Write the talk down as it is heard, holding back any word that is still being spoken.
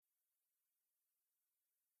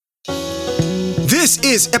This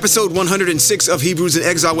is episode 106 of Hebrews in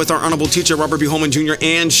Exile with our honorable teacher, Robert B. Holman Jr.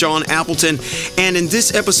 and Sean Appleton. And in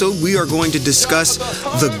this episode, we are going to discuss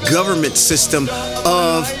the government system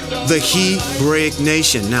of the Hebraic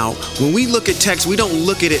nation. Now, when we look at text, we don't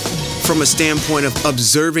look at it from a standpoint of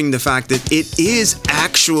observing the fact that it is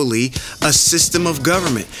actually a system of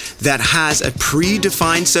government that has a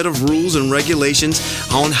predefined set of rules and regulations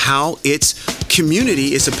on how its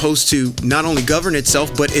community is supposed to not only govern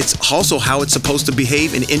itself, but it's also how it's supposed to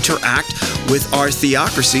behave and interact with our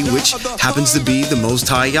theocracy, which happens to be the Most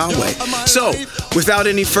High Yahweh. So, without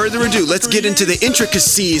any further ado, let's get into the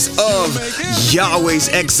intricacies of Yahweh's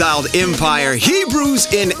exiled empire.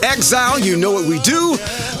 Hebrews in exile, you know what we do.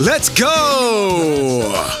 Let's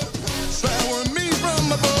go!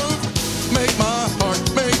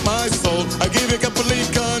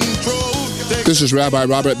 This is Rabbi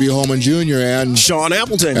Robert B. Holman Jr. and Sean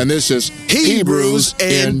Appleton. And this is Hebrews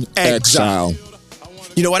in Exile.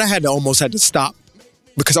 You know what? I almost had to stop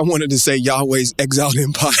because I wanted to say Yahweh's exiled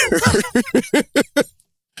empire.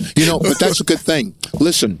 But that's a good thing.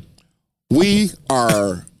 Listen, we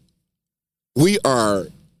are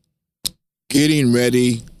getting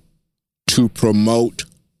ready to promote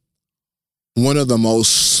one of the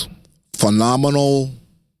most phenomenal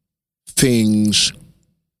things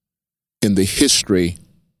in the history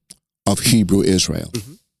of Hebrew Israel.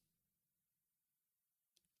 Mm-hmm.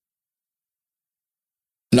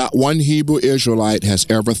 Not one Hebrew Israelite has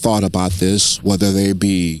ever thought about this, whether they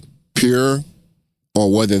be pure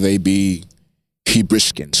or whether they be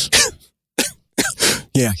Hebriskins.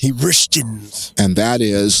 Yeah, Hebriskins. And that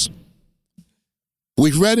is,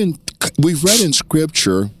 we've read in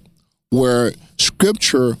Scripture where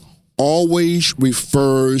Scripture always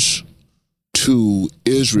refers to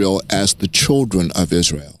Israel as the children of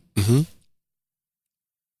Israel. Mm-hmm.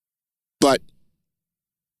 But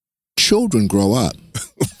children grow up.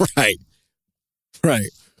 Right.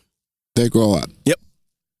 They grow up. Yep.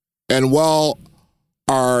 And while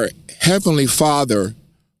our Heavenly Father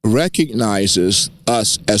recognizes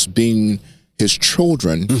us as being his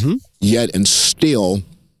children, mm-hmm. yet and still,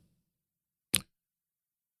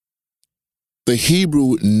 the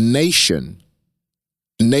Hebrew nation,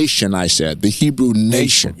 the Hebrew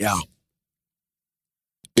nation yeah,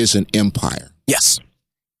 is an empire. Yes.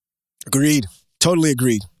 Agreed. Totally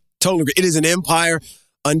agreed. It is an empire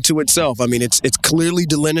unto itself. I mean, it's clearly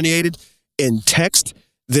delineated in text.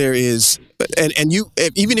 There is, and you,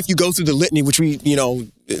 even if you go through the litany, which we,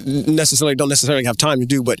 don't necessarily have time to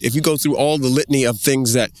do, but if you go through all the litany of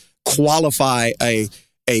things that qualify a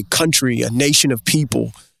country, a nation of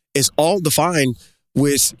people, it's all defined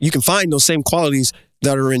with, you can find those same qualities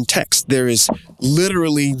that are in text. There is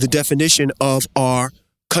literally the definition of our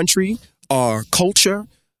country, our culture,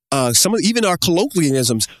 even our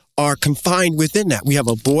colloquialisms are confined within that. We have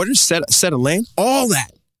a border, set of land, all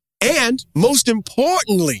that. And most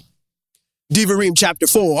importantly, Devarim chapter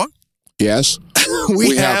 4. Yes.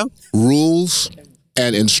 we have rules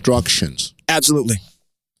and instructions. Absolutely.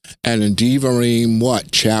 And in Devarim,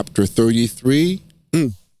 chapter 33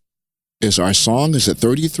 is our song? Is it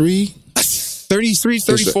 33? 33,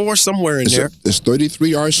 34, somewhere in there. Is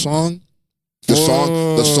 33 our song? The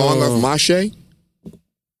song of Moshe?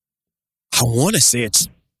 I want to say it's...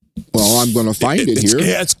 Well, I'm going to find it here.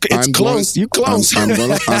 It's close. You close. I'm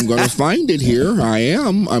going to find it here. I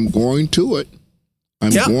am. I'm going to it.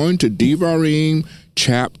 I'm going to Devarim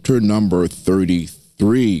chapter number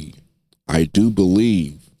 33. I do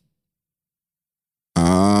believe.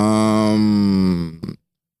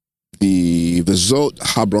 The Vizot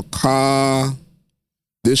Habraka.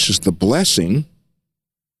 This is the blessing.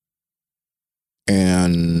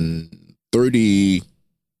 And 30.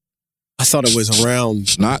 I thought it was around.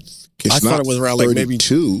 It's not. I thought it was around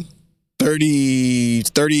 32. Like maybe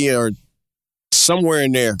 30 or somewhere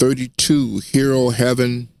in there. 32. Hear, O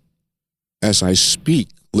heaven, as I speak.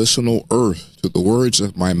 Listen, O earth, to the words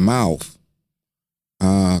of my mouth.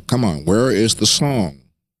 Come on. Where is the song?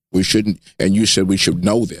 We shouldn't. And you said we should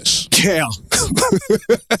know this. Yeah.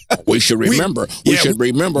 We should remember. We should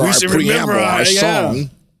remember our preamble, our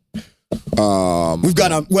song. We've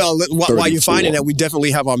got while you're finding that, we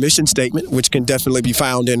definitely have our mission statement, which can definitely be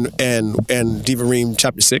found in Devarim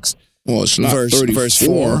chapter 6. Well, it's not verse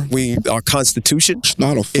 4. Our Constitution. It's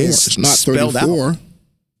not a 4. It's not 34.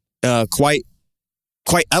 Quite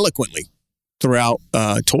eloquently throughout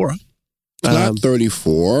Torah. It's not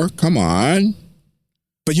 34. Come on.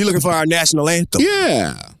 But you're looking for our national anthem.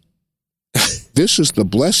 Yeah. This is the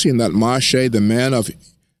blessing that Moshe, the man of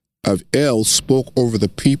El, spoke over the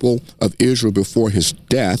people of Israel before his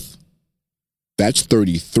death. That's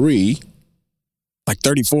 33. Like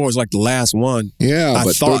 34 is like the last one. Yeah, I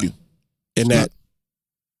but thought 30. in that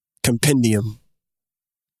compendium.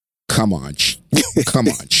 Come on, come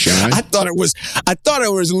on, Sean. I thought it was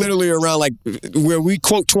literally around like where we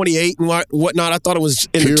quote 28 and whatnot. I thought it was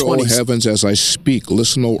in Hear, the 20s. O heavens, as I speak.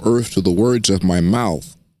 Listen, O earth, to the words of my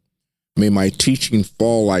mouth. May my teaching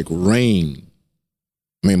fall like rain.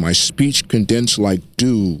 May my speech condense like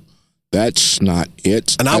dew. That's not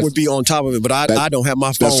it. And I would be on top of it, but I don't have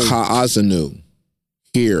my phone. That's Ha'azanu.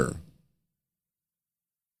 Here.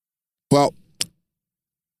 Well,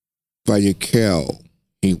 Vayekel,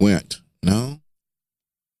 he went. No?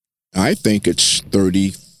 I think it's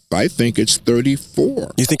 30. I think it's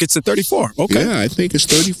 34. You think it's a 34? Okay. Yeah, I think it's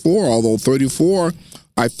 34. Although 34,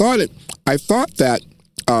 I thought that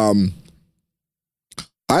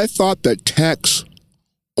text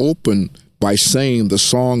opened by saying the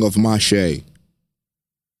song of Mashe.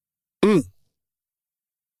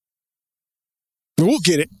 We'll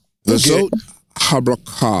get it. The Zot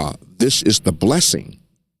Habrakah. This is the blessing.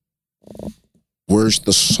 Where's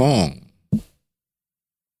the song?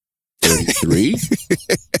 33.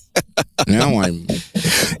 Now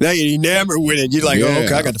you're enamored with it. You're like, oh,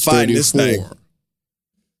 okay, I got to find 34. This thing.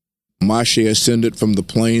 Mashe ascended from the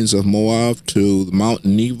plains of Moab to the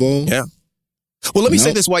mountain Nebo. Yeah. Well, let me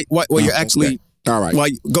say this while you're actually all right.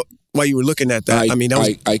 While you were looking at that.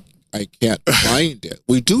 I can't find it.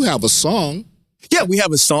 We do have a song. Yeah, we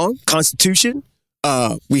have a song, Constitution.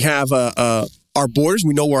 We have our borders.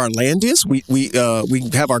 We know where our land is. We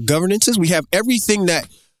have our governances. We have everything that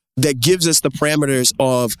gives us the parameters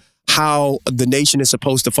of how the nation is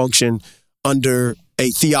supposed to function under a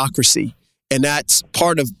theocracy. And that's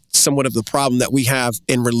part of somewhat of the problem that we have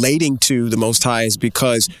in relating to the Most High is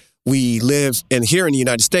because we live here in the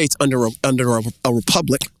United States under a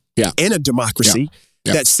republic and a democracy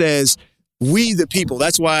that says we the people.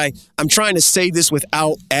 That's why I'm trying to say this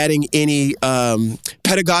without adding any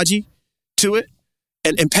pedagogy to it.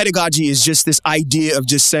 And pedagogy is just this idea of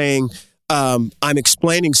just saying I'm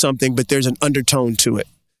explaining something, but there's an undertone to it.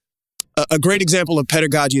 A great example of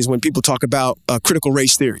pedagogy is when people talk about critical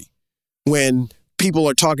race theory. When people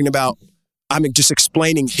are talking about, I'm just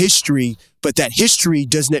explaining history, but that history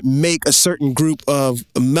doesn't make a certain group of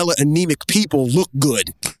melanemic people look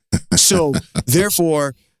good. So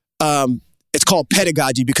therefore, it's called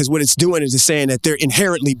pedagogy because what it's doing is it's saying that they're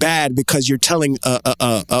inherently bad because you're telling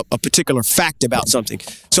a particular fact about something.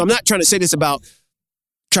 So I'm not trying to say this about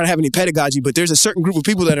trying to have any pedagogy, but there's a certain group of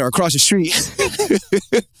people that are across the street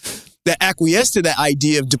that acquiesce to that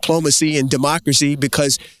idea of diplomacy and democracy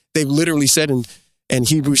because they've literally said in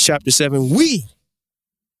Hebrews chapter 7, we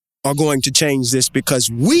are going to change this because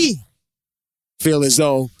we feel as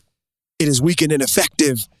though it is weak and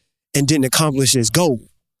ineffective and didn't accomplish its goal.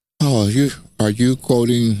 Oh, are you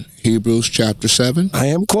quoting Hebrews chapter 7? I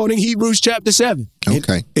am quoting Hebrews chapter 7.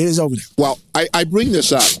 Okay. It is over there. Well, I bring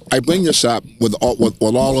this up. I bring this up with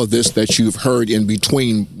all of this that you've heard in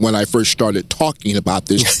between when I first started talking about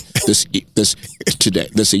this this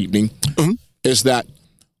evening, mm-hmm. is that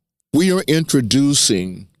we are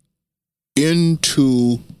introducing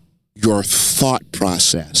into your thought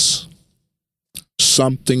process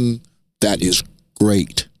something that is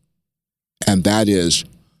great, and that is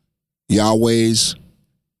Yahweh's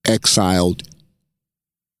exiled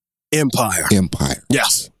empire.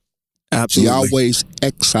 Yes, absolutely. Yahweh's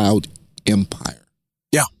exiled empire.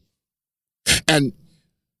 Yeah. And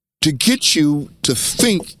to get you to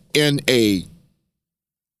think in a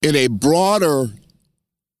broader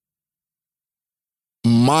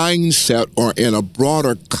mindset or in a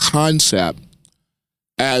broader concept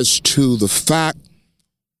as to the fact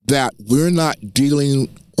that we're not dealing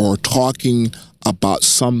or talking about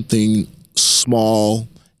something small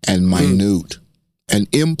and minute. An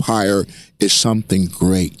empire is something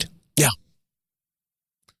great. Yeah.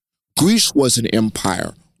 Greece was an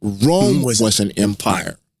empire. Rome was an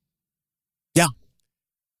empire. Yeah.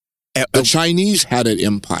 The Chinese had an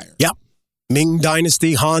empire. Yeah. Ming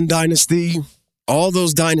Dynasty, Han Dynasty, all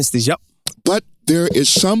those dynasties. Yep. But there is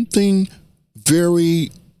something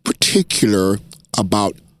very particular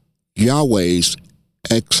about Yahweh's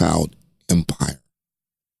exiled empire.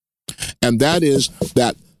 And that is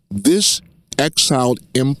that this exiled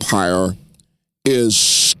empire is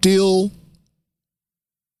still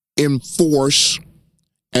in force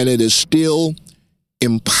and it is still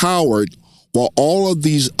empowered while all of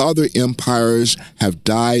these other empires have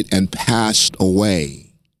died and passed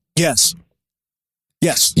away. Yes.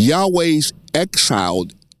 Yes. Yahweh's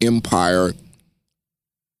exiled empire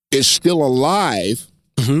is still alive.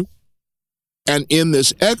 Mm-hmm. And in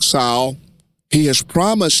this exile, he has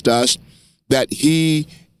promised us that he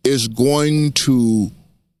is going to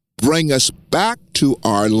bring us back to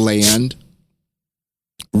our land,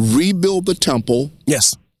 rebuild the temple,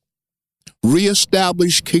 Yes.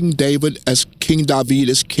 reestablish King David as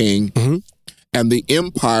king, and the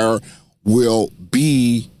empire will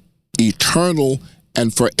be eternal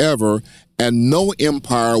and forever, and no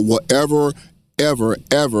empire will ever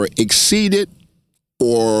exceed it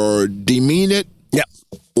or demean it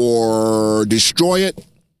or destroy it.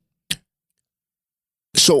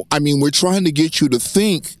 So, I mean, we're trying to get you to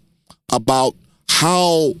think about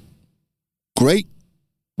how great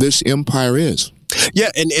this empire is. Yeah,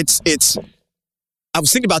 and it's. I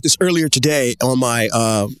was thinking about this earlier today on my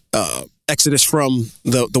exodus from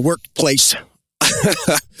the workplace.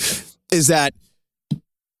 Is that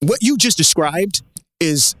what you just described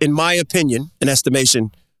is, in my opinion and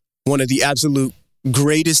estimation, one of the absolute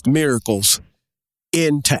greatest miracles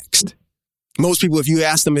in text. Most people, if you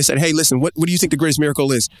ask them and said, hey, listen, what do you think the greatest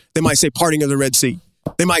miracle is? They might say parting of the Red Sea.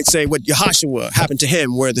 They might say what Yahushua happened to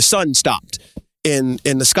him, where the sun stopped in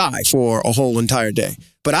the sky for a whole entire day.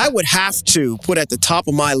 But I would have to put at the top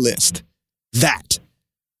of my list that,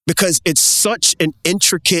 because it's such an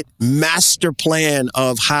intricate master plan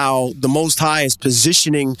of how the Most High is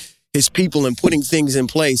positioning his people and putting things in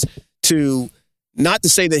place to, not to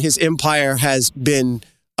say that his empire has been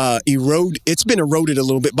eroded. It's been eroded a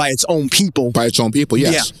little bit by its own people. By its own people,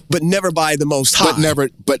 yes. Yeah, but never by the Most High.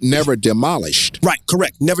 But never demolished. Right,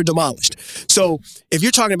 correct. Never demolished. So if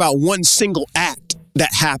you're talking about one single act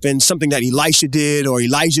that happened, something that Elisha did or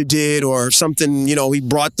Elijah did, or something, he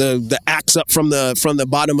brought the axe up from the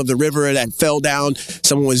bottom of the river that fell down.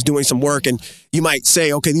 Someone was doing some work, and you might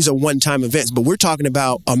say, okay, these are one-time events, but we're talking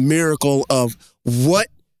about a miracle of what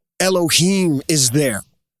Elohim is there.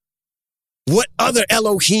 What other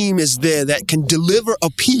Elohim is there that can deliver a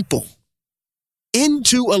people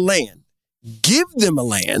into a land, give them a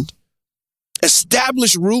land,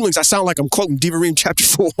 establish rulings? I sound like I'm quoting Devarim chapter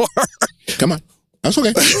 4. Come on. That's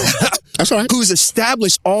okay. That's all right. Who's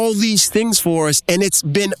established all these things for us, and it's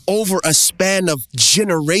been over a span of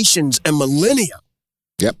generations and millennia.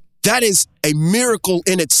 Yep. That is a miracle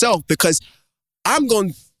in itself, because I'm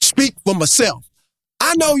going to speak for myself.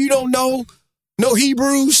 I know you don't know no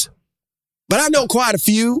Hebrews, but I know quite a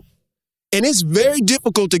few, and it's very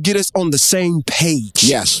difficult to get us on the same page.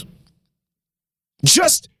 Yes.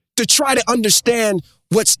 Just to try to understand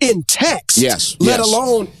what's in text. Yes. Let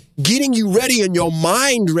alone getting you ready and your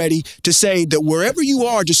mind ready to say that wherever you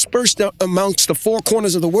are dispersed amongst the four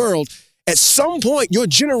corners of the world, at some point your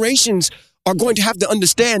generations are going to have to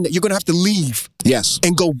understand that you're going to have to leave. Yes.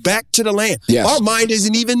 And go back to the land. Yes. Our mind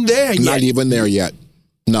isn't even there yet. Not even there yet.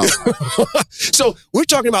 No. So we're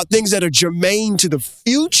talking about things that are germane to the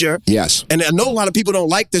future. Yes. And I know a lot of people don't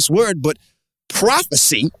like this word, but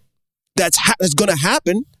prophecy that's going to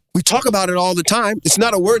happen. We talk about it all the time. It's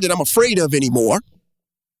not a word that I'm afraid of anymore.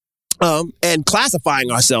 And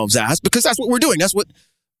classifying ourselves as, because that's what we're doing. That's what,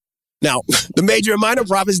 now, the major and minor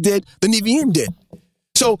prophets did, the Nevi'im did.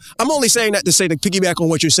 So I'm only saying that to say, to piggyback on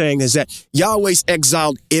what you're saying, is that Yahweh's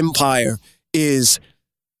exiled empire is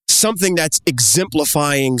something that's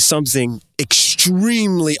exemplifying something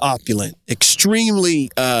extremely opulent, extremely,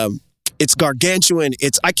 it's gargantuan.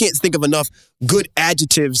 I can't think of enough good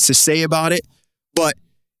adjectives to say about it,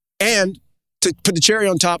 and to put the cherry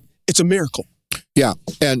on top, it's a miracle. Yeah.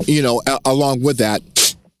 And, along with that,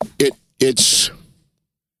 it's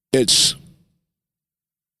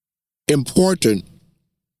important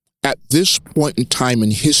at this point in time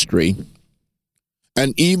in history,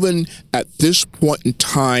 and even at this point in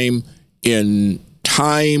time and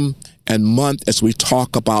month, as we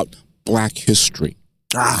talk about Black history.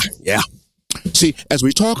 Yeah. See, as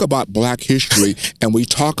we talk about Black history and we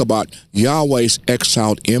talk about Yahweh's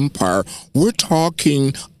exiled empire, we're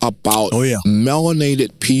talking about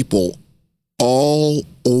melanated people all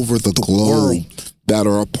over the globe that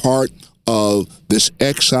are a part of this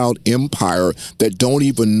exiled empire, that don't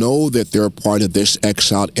even know that they're a part of this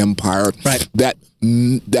exiled empire. Right. That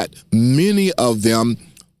many of them,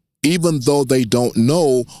 even though they don't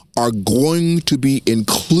know, are going to be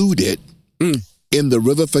included in the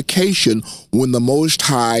revivification when the Most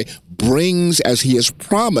High brings, as he has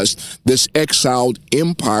promised, this exiled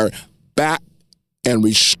empire back and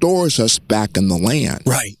restores us back in the land.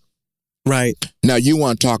 Right. Right. Now, you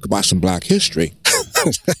want to talk about some Black history.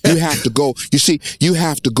 You have to go,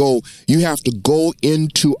 you have to go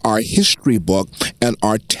into our history book and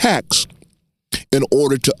our text in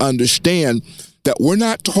order to understand that we're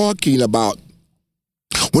not talking about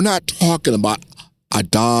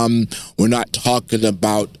Adam. We're not talking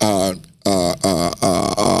about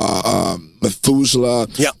Methuselah.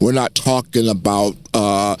 Yep. We're not talking about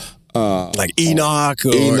like Enoch.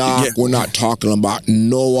 We're not talking about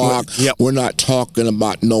Noah. Yep. We're not talking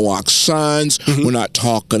about Noah's sons. Mm-hmm. We're not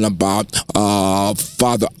talking about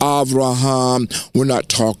Father Abraham. We're not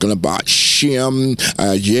talking about Shem,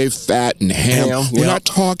 Japheth, and Ham. We're not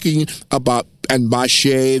talking about and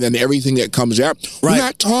Bashe and everything that comes out. Right. We're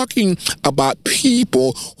not talking about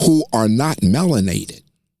people who are not melanated.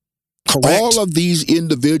 Correct. All of these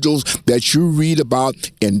individuals that you read about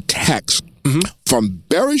in text, from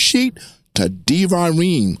Bereshit to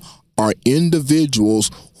Devarim, are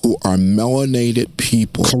individuals who are melanated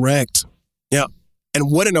people. Correct. Yeah. And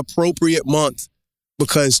what an appropriate month,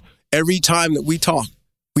 because every time that we talk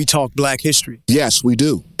Black history. Yes, we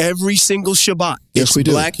do. Every single Shabbat. Yes, we do.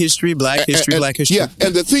 Black history, Black history, Black history. Yeah,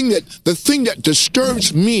 and the thing that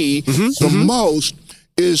disturbs me the most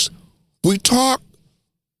is we talk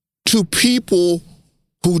to people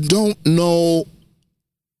who don't know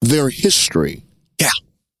their history. Yeah.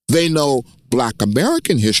 They know Black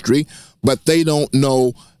American history, but they don't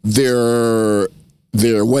know their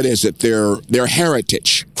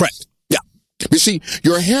heritage. Correct. Yeah. You see,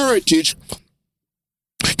 your heritage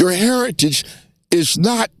is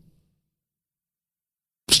not,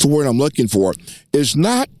 what's the word I'm looking for, is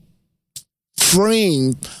not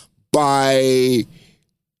framed by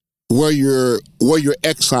where you're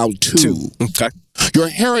exiled to. Okay. Your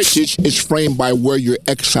heritage is framed by where you're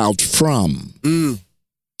exiled from.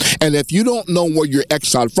 And if you don't know where you're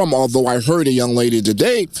exiled from, although I heard a young lady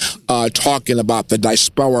today talking about the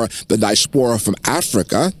diaspora from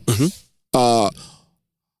Africa, our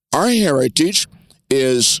heritage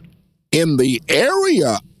is in the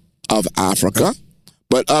area of Africa,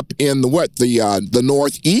 but up in the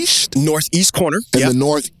northeast corner. In the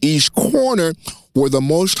northeast corner, where the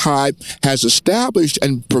Most High has established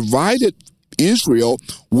and provided Israel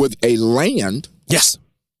with a land. Yes.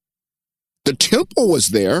 The temple was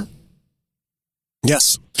there.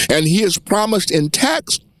 Yes. And he has promised in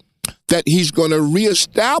text that he's going to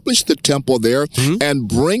reestablish the temple there and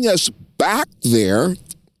bring us back there,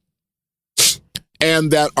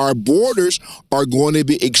 and that our borders are going to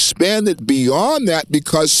be expanded beyond that,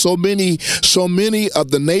 because so many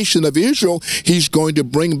of the nation of Israel he's going to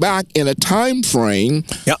bring back in a time frame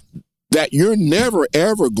that you're never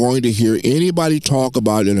ever going to hear anybody talk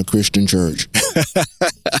about in a Christian church.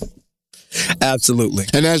 Absolutely.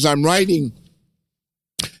 And as I'm writing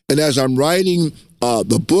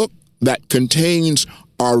the book that contains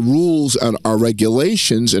our rules and our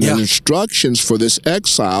regulations and instructions for this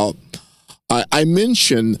exile, I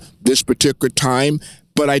mentioned this particular time,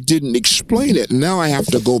 but I didn't explain it. Now I have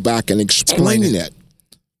to go back and explain it.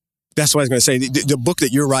 That's what I was going to say. The book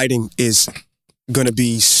that you're writing is going to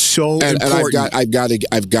be so important. And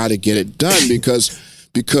I've got to get it done because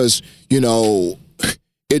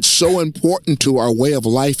it's so important to our way of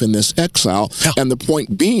life in this exile. Yeah. And the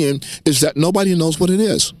point being is that nobody knows what it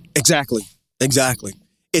is. Exactly.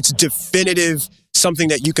 It's definitive, something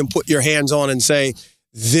that you can put your hands on and say,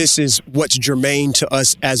 this is what's germane to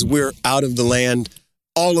us as we're out of the land.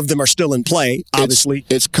 All of them are still in play, obviously.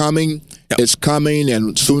 It's coming. Yep. It's coming.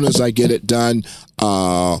 And as soon as I get it done,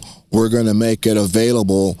 we're going to make it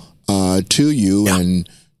available to you and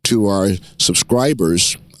to our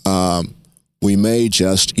subscribers. We may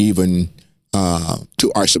just even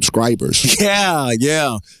to our subscribers.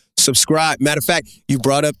 Yeah. Subscribe. Matter of fact, you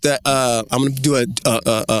brought up that I'm going to do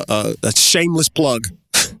a shameless plug.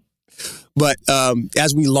 But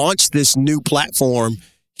as we launch this new platform,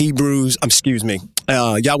 Yahweh's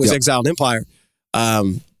Exiled Empire,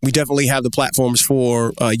 we definitely have the platforms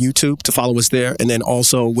for YouTube to follow us there, and then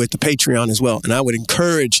also with the Patreon as well. And I would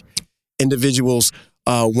encourage individuals,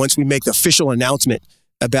 once we make the official announcement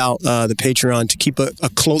about the Patreon, to keep a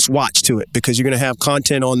close watch to it, because you're going to have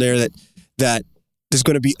content on there that is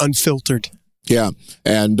going to be unfiltered. Yeah,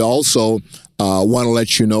 and also want to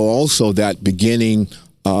let you know also that beginning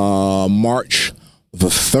March the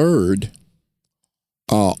 3rd,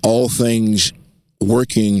 all things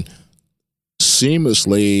working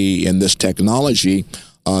seamlessly in this technology,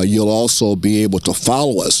 you'll also be able to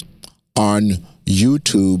follow us on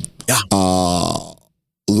YouTube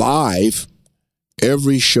live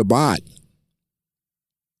every Shabbat.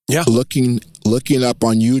 Yeah. Looking up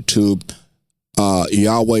on YouTube,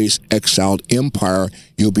 Yahweh's Exiled Empire,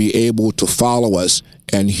 you'll be able to follow us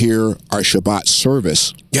and hear our Shabbat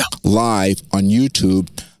service live on YouTube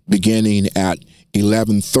beginning at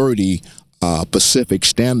 11:30 Pacific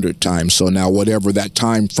Standard Time. So now whatever that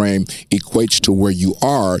time frame equates to where you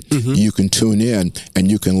are, you can tune in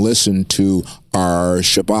and you can listen to our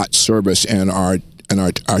Shabbat service and our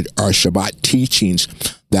Shabbat teachings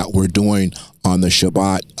that we're doing on the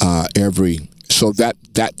Shabbat so that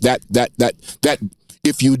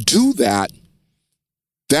if you do that,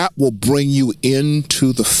 that will bring you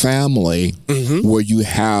into the family where you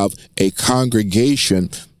have a congregation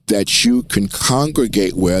that you can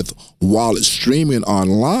congregate with while it's streaming on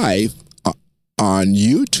live on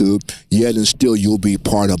YouTube, yet and still you'll be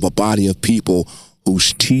part of a body of people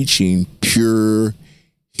who's teaching pure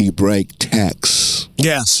Hebraic texts.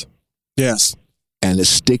 Yes. Yes. And it's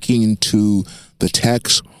sticking to the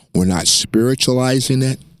text. We're not spiritualizing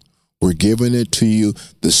it. We're giving it to you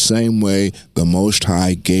the same way the Most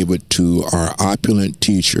High gave it to our opulent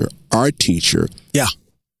teacher, our teacher. Yeah.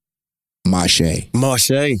 Moshe.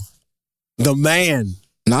 Moshe. The man.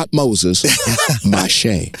 Not Moses.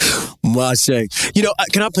 Moshe. Moshe. You know,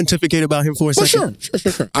 can I pontificate about him for a second?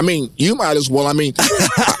 Sure. I mean, you might as well. I mean,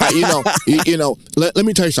 let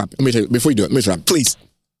me tell you something. Let me tell you, before you do it, let me tell you something. Please.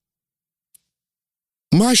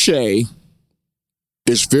 Moshe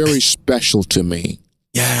is very special to me.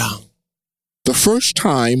 Yeah. The first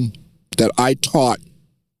time that I taught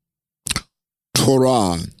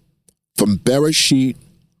Torah from Bereshit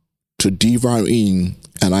to Devarim,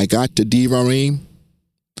 and I got to Devarim,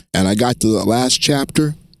 and I got to the last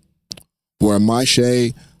chapter where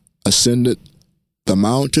Moshe ascended the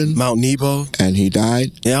mountain. Mount Nebo. And he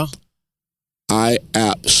died. Yeah. I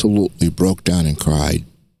absolutely broke down and cried.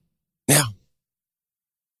 Yeah.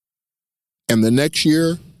 And the next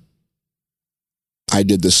year, I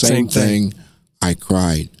did the same thing. I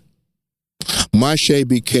cried. Moshe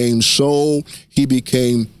became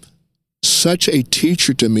such a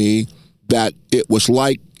teacher to me that it was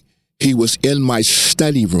like he was in my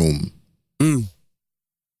study room.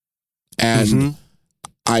 And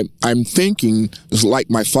I'm thinking, it's like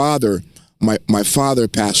my father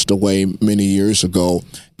passed away many years ago,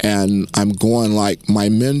 and I'm going like my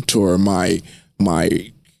mentor, my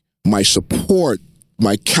support,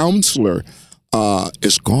 my counselor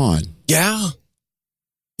is gone. Yeah.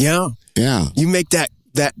 You make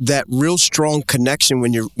that real strong connection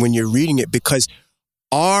when you're reading it, because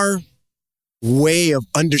our way of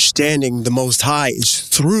understanding the Most High is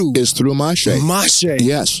through Moshe. Moshe.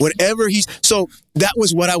 Yes. Whatever so that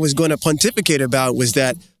was what I was going to pontificate about, was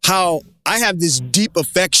that how I have this deep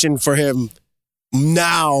affection for him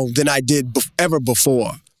now than I did ever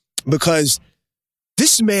before, because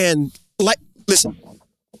this man, listen,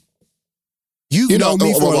 you know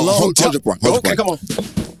me for a long time. Okay, come on.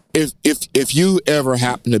 If you ever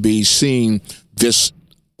happen to be seeing this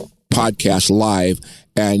podcast live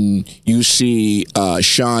and you see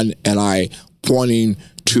Sean and I pointing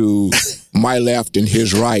to my left and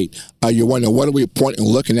his right, you're wondering, what are we pointing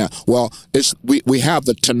and looking at? Well, we have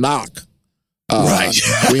the Tanakh. Right.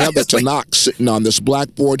 We have the Tanakh sitting on this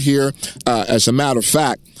blackboard here. As a matter of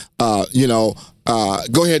fact, go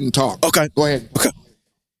ahead and talk. Okay. Go ahead. Okay.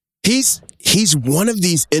 He's one of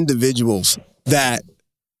these individuals that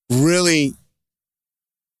really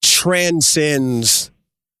transcends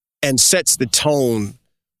and sets the tone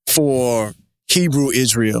for Hebrew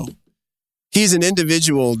Israel. He's an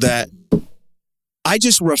individual that I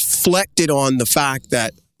just reflected on the fact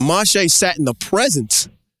that Moshe sat in the presence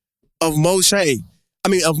of Moshe.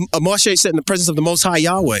 Moshe sat in the presence of the Most High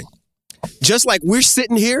Yahweh. Just like we're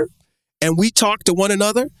sitting here and we talk to one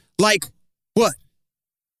another like what?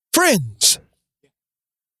 Friends.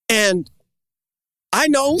 And I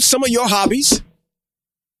know some of your hobbies.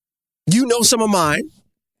 You know some of mine.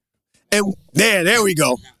 And there we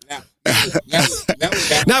go.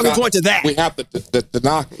 Now we point to that. We have the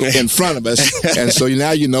knock in front of us, and so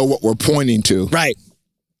now you know what we're pointing to. Right.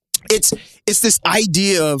 It's this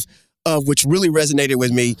idea of which really resonated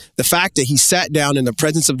with me, the fact that he sat down in the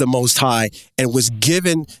presence of the Most High and was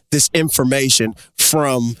given this information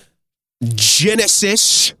from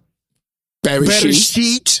Genesis,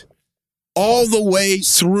 Bereshit, all the way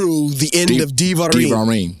through the end of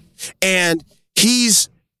Devarim. And he's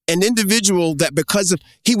an individual that because of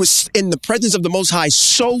he was in the presence of the Most High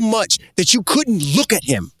so much that you couldn't look at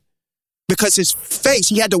him because his face,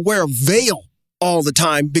 he had to wear a veil all the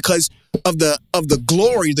time because of the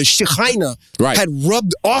glory, the Shekinah had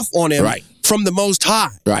rubbed off on him from the Most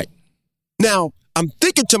High. Right. Now, I'm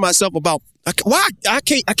thinking to myself about why I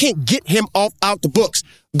can't get him out the books.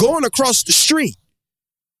 Going across the street,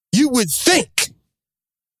 you would think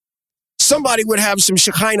somebody would have some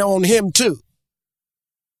Shekinah on him too.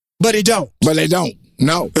 But he don't. But they don't.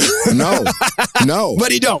 No. But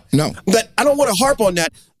he don't. No. But I don't want to harp on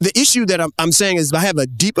that. The issue that I'm saying is I have a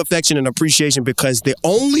deep affection and appreciation because the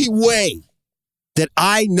only way that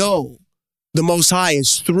I know the Most High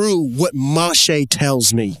is through what Moshe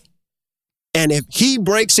tells me. And if he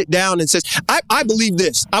breaks it down and says, I believe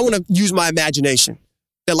this, I want to use my imagination.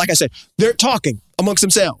 That, like I said, they're talking amongst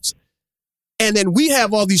themselves. And then we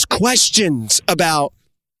have all these questions about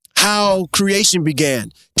how creation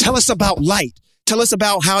began. Tell us about light. Tell us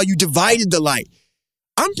about how you divided the light.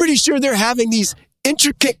 I'm pretty sure they're having these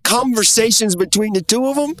intricate conversations between the two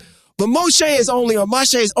of them. But Mashe is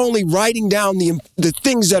only writing down the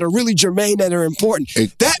things that are really germane, that are important.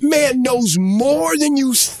 That man knows more than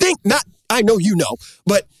you think. I know you know,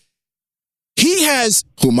 but he has...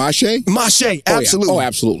 Who, Mashe? Mashe, absolutely. Oh,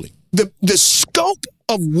 absolutely. The scope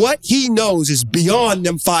of what he knows is beyond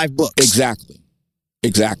them 5 books.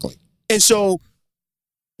 Exactly. And so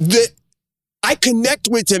I connect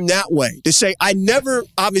with him that way to say,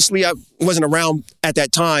 obviously I wasn't around at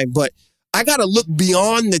that time, but I got to look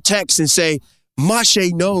beyond the text and say,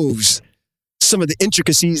 Mashe knows some of the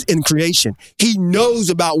intricacies in creation. He knows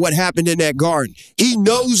about what happened in that garden. He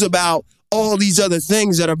knows about all these other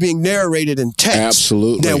things that are being narrated in text.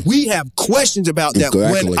 Absolutely. That we have questions about that.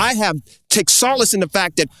 Exactly. When I take solace in the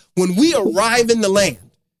fact that when we arrive in the land,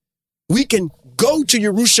 we can go to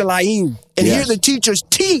Yerushalayim and hear the teachers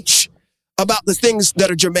teach about the things that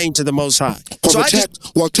are germane to the Most High.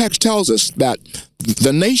 Text tells us that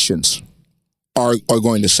the nations are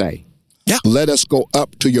going to say, let us go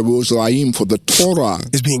up to Yerushalayim, for the Torah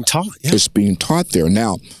is being taught. Yeah. It's being taught there.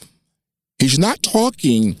 Now, he's not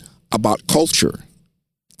talking about culture.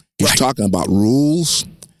 He's talking about rules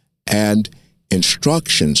and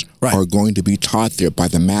instructions are going to be taught there by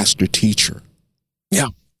the master teacher. Yeah.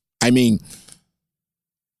 I mean,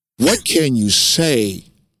 what can you say?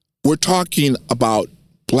 We're talking about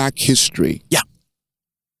black history. Yeah.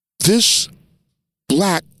 This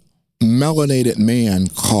black melanated man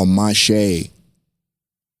called Mashe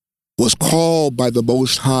was called by the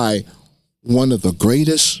Most High one of the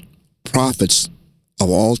greatest prophets of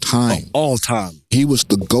all time. All time. He was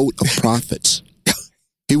the GOAT of prophets.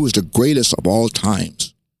 He was the greatest of all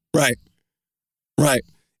times. Right.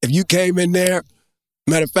 If you came in there,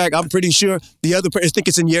 matter of fact, I'm pretty sure I think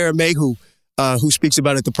it's in Jeremiah who speaks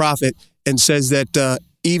about it, the prophet, and says that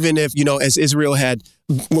even if, as Israel had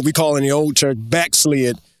what we call in the old church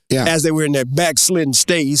backslid, as they were in their backslidden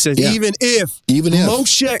state, he says, even if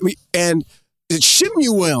Moshe and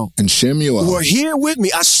Shemuel were here with me,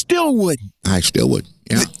 I still wouldn't.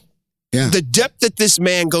 Yeah. The depth that this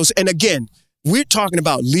man goes, and again, we're talking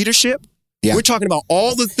about leadership. Yeah. We're talking about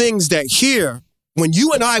all the things that here, when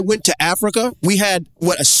you and I went to Africa, we had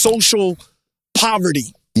a social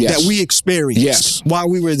poverty that we experienced while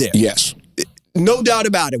we were there. Yes. No doubt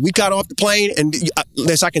about it. We got off the plane, and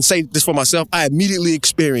I can say this for myself, I immediately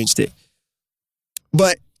experienced it.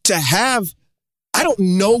 But to have, I don't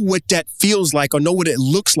know what that feels like or know what it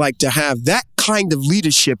looks like to have that kind of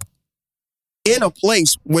leadership in a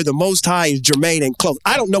place where the Most High is germane and close.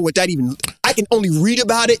 I don't know what that even, I can only read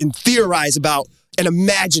about it and theorize about and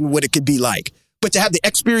imagine what it could be like. But to have the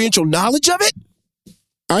experiential knowledge of it?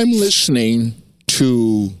 I'm listening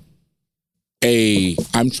to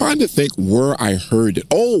I'm trying to think where I heard it.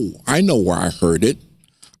 Oh, I know where I heard it.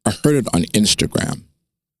 I heard it on Instagram.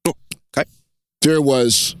 Oh, okay. There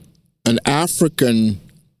was an African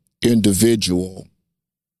individual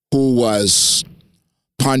who was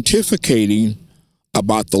pontificating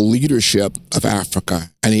about the leadership of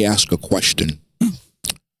Africa, and he asked a question.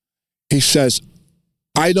 He says,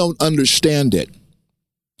 I don't understand it.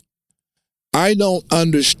 I don't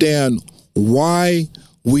understand why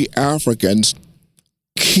we Africans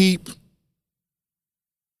keep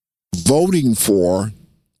voting for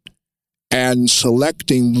and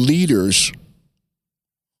selecting leaders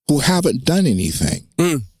who haven't done anything.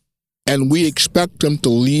 And we expect them to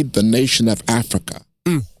lead the nation of Africa.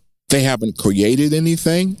 They haven't created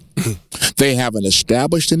anything. They haven't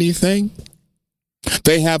established anything.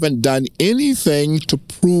 They haven't done anything to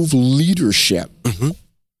prove leadership.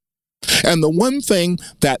 And the one thing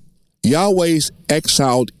that Yahweh's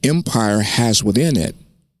exiled empire has within it,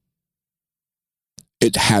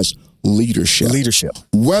 it has leadership.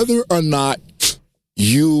 Whether or not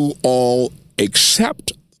you all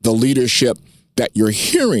accept the leadership that you're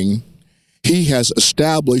hearing, he has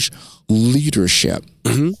established leadership.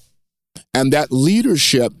 And that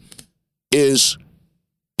leadership is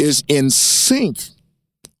in sync.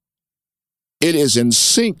 It is in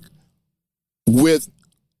sync with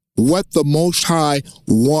what the Most High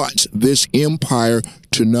wants this empire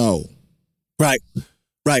to know. Right.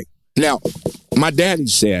 Now, my daddy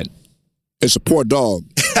said, it's a poor dog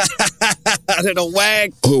that'll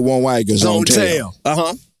wag who won't wag his own tail.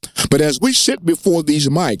 But as we sit before these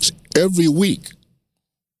mics every week,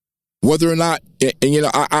 whether or not, and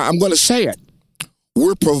I'm going to say it,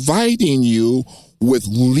 we're providing you with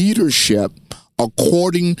leadership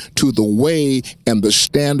according to the way and the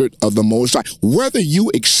standard of the Most High, whether you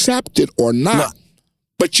accept it or not. No.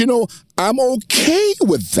 But I'm okay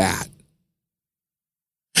with that.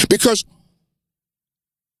 Because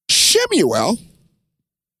Shemuel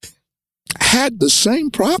had the same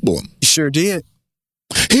problem. He sure did.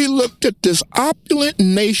 He looked at this opulent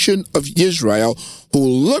nation of Israel who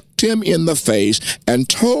looked him in the face and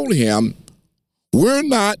told him, we're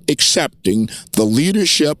not accepting the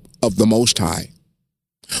leadership of the Most High.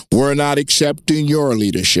 We're not accepting your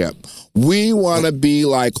leadership. We want to be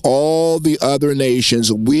like all the other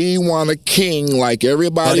nations. We want a king like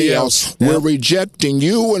everybody else. We're rejecting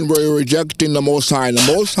you, and we're rejecting the Most High. And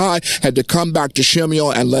the Most High had to come back to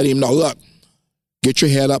Shemuel and let him know, look, get your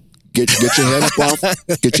head up. Get your head up off.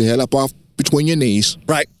 Get your head up off between your knees.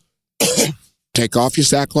 Right. Take off your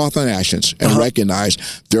sackcloth and ashes and recognize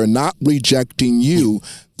they're not rejecting you.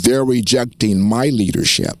 They're rejecting my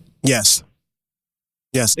leadership. Yes.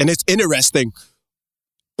 Yes. And it's interesting.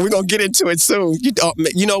 We're going to get into it soon.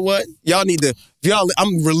 You know what? Y'all need to,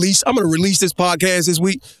 I'm going to release this podcast this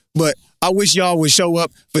week, but I wish y'all would show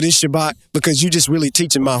up for this Shabbat because you just really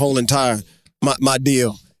teaching my whole entire, my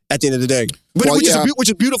deal at the end of the day. But which is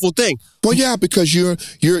a beautiful thing. Well, yeah, because you're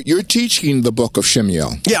teaching the book of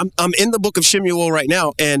Shemuel. Yeah, I'm in the book of Shemuel right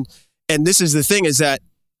now, and this is the thing is that,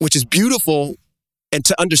 which is beautiful, and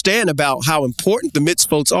to understand about how important the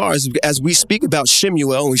mitzvot are as we speak about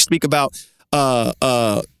Shemuel, and we speak about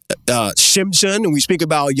Shimshon, and we speak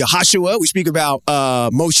about Yahashua, we speak about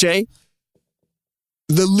Moshe.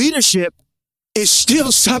 The leadership is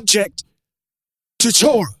still subject to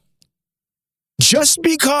Torah. Just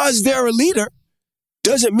because they're a leader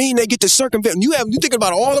doesn't mean they get to circumvent. You think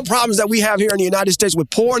about all the problems that we have here in the United States with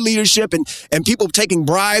poor leadership and people taking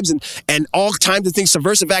bribes and all kinds of things,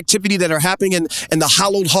 subversive activity that are happening in the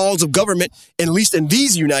hallowed halls of government, at least in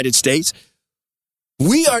these United States.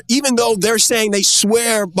 We are, even though they're saying they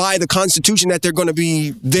swear by the Constitution that they're going to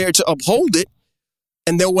be there to uphold it,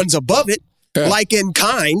 and they're ones above it, like in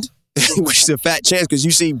kind, which is a fat chance because you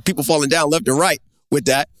see people falling down left and right with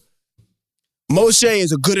that. Moshe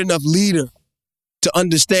is a good enough leader to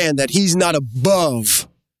understand that he's not above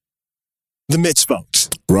the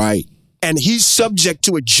mitzvot. Right. And he's subject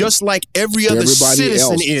to it just like everybody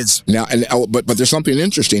citizen else is. Now, but there's something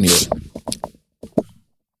interesting here.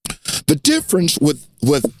 The difference with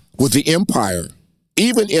the empire,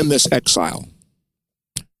 even in this exile,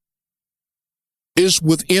 is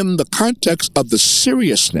within the context of the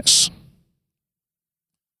seriousness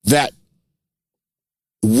that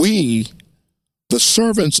we, the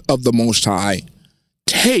servants of the Most High,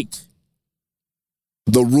 take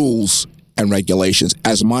the rules and regulations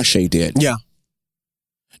as Moshe did. Yeah.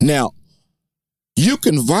 Now, you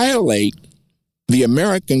can violate the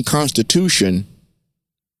American Constitution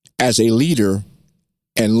as a leader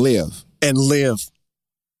and live.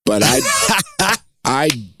 But I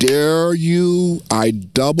dare you, I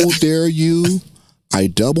double dare you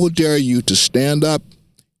to stand up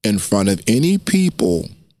in front of any people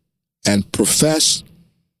and profess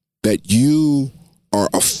that you are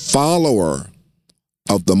a follower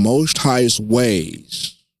of the Most High's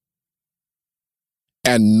ways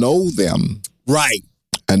and know them. Right.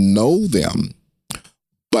 And know them,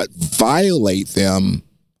 but violate them.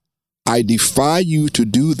 I defy you to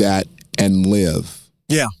do that and live.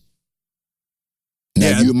 Yeah.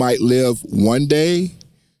 Now, you might live one day,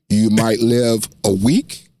 you might live a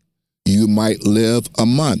week, you might live a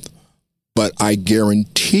month, but I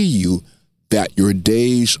guarantee you that your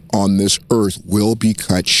days on this earth will be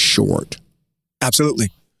cut short. Absolutely.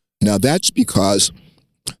 Now, that's because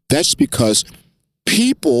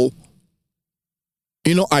people,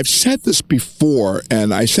 I've said this before,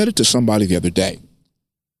 and I said it to somebody the other day.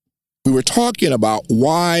 We were talking about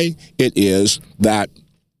why it is that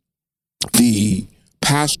the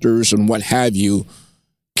pastors and what have you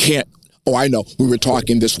can't. Oh, I know. We were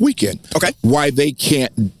talking this weekend. Okay. Why they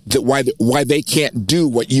can't do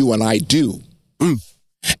what you and I do.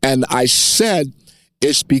 And I said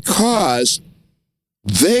it's because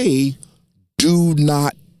they do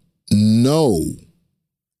not know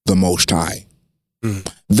the Most High.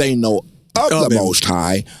 They know of the Most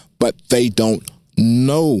High, but they don't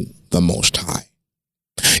know the Most High.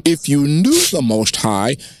 If you knew the Most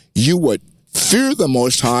High, you would fear the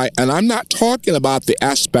Most High, and I'm not talking about the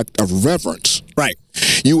aspect of reverence. Right.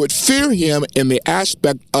 You would fear him in the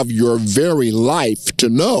aspect of your very life to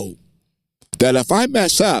know that if I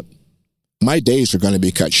mess up, my days are going to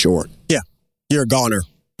be cut short. Yeah, you're a goner.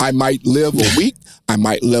 I might live a week, I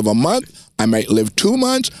might live a month, I might live 2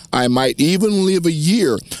 months, I might even live a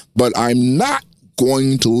year, but I'm not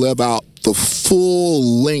going to live out the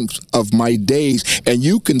full length of my days. And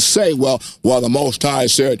you can say, well, the Most High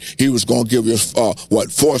said he was going to give us,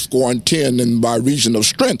 410 and by reason of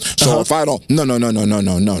strength. So if I don't, no.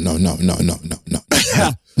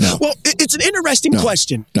 Well, it's an interesting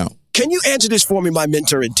question. No. Can you answer this for me, my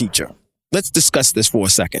mentor and teacher? Let's discuss this for a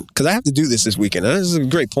second, because I have to do this weekend. This is a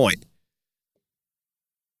great point.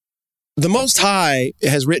 The Most High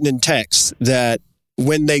has written in text that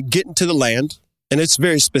when they get into the land, and it's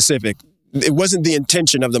very specific, it wasn't the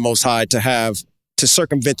intention of the Most High to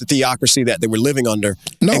circumvent the theocracy that they were living under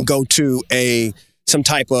and go to some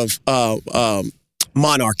type of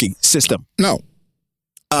monarchy system. No.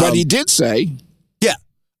 But he did say,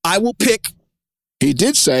 I will pick. He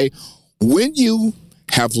did say, when you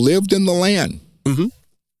have lived in the land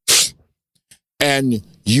and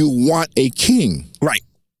you want a king. Right.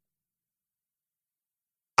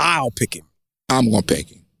 I'll pick him. I'm going to pick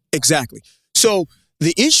him. Exactly. So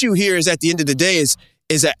the issue here is, at the end of the day, is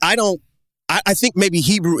that I think maybe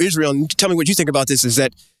Hebrew Israel, and tell me what you think about this, is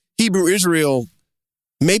that Hebrew Israel,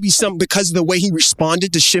 maybe because of the way he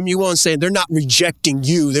responded to Shemuel and saying, they're not rejecting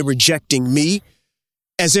you, they're rejecting me,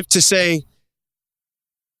 as if to say,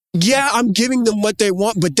 yeah, I'm giving them what they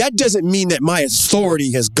want, but that doesn't mean that my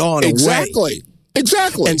authority has gone away.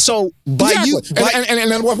 Exactly. And so you...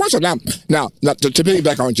 And then what's it now, to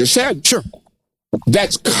piggyback on what you said, sure,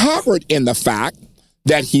 that's covered in the fact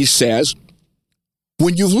that he says,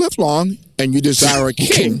 when you've lived long and you desire a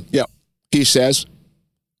king, he says,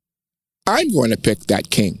 I'm going to pick that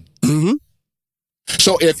king. Mm-hmm.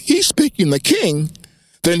 So if he's picking the king,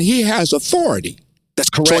 then he has authority. That's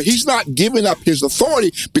correct. So he's not giving up his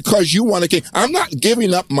authority because you want a king. I'm not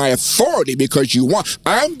giving up my authority because you want.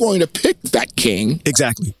 I'm going to pick that king.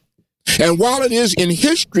 Exactly. And while it is in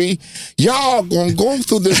history, y'all going to go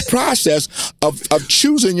through this process of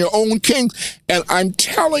choosing your own king. And I'm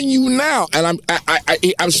telling you now, and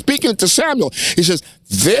I'm speaking to Samuel. He says,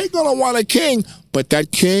 they're going to want a king, but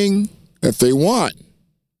that king that they want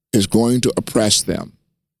is going to oppress them.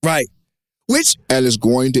 Right. And is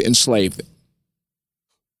going to enslave them.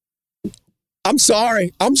 I'm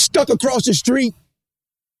sorry. I'm stuck across the street.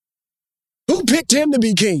 Who picked him to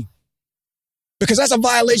be king? Because that's a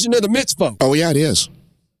violation of the mitzvah. Oh, yeah, it is.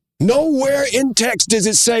 Nowhere in text does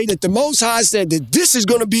it say that the Most High said that this is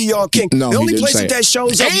going to be your king. No, the only place that that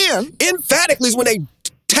shows up emphatically is when they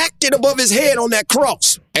tacked it above his head on that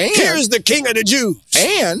cross. And here's the King of the Jews.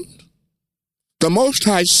 And the Most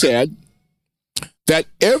High said that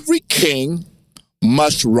every king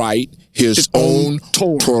must write his own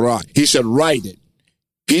Torah. He said, write it.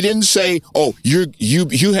 He didn't say, oh,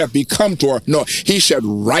 you have become Torah. No, he said,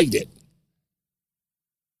 write it.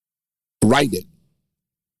 Write it.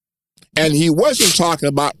 And he wasn't talking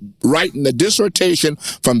about writing the dissertation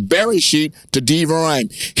from Bereshit to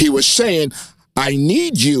Devarim. He was saying, I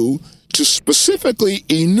need you to specifically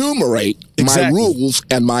enumerate my rules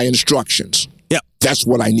and my instructions. Yep. That's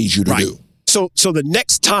what I need you to do. So the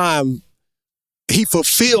next time he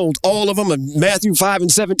fulfilled all of them in Matthew 5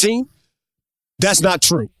 and 17, that's not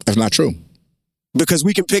true. That's not true. Because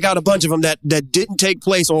we can pick out a bunch of them that didn't take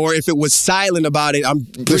place, or if it was silent about it, I'm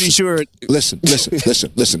pretty sure. Listen.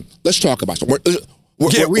 Let's talk about something.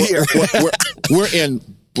 We're here. We're in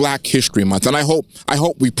Black History Month, and I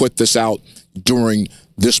hope we put this out during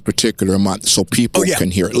this particular month so people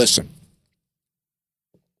can hear it. Listen.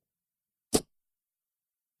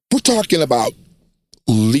 We're talking about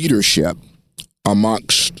leadership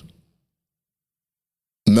amongst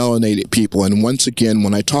melanated people. And once again,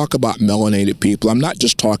 when I talk about melanated people, I'm not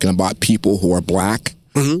just talking about people who are black.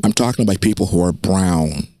 Mm-hmm. I'm talking about people who are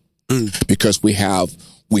brown. Because we have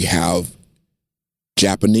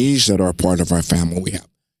Japanese that are a part of our family. We have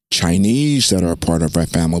Chinese that are a part of our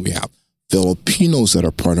family. We have Filipinos that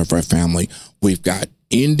are part of our family. We've got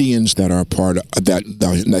Indians that are part of that.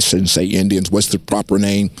 I shouldn't say Indians. What's the proper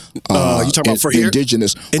name? You talking about for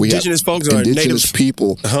indigenous? Indigenous folks are indigenous native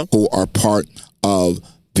people who are part of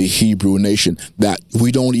the Hebrew nation that we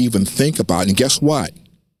don't even think about. And guess what?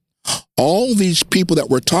 All these people that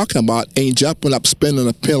we're talking about ain't jumping up, spinning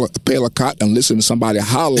a pail of cotton and listening to somebody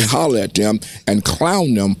holler at them and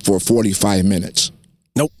clown them for 45 minutes.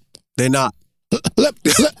 Nope, they're not.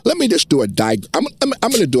 Let me just do a I'm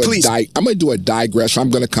going to do a digress. I'm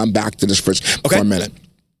going to come back to this for a minute.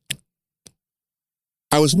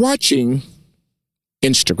 I was watching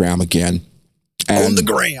Instagram again. On the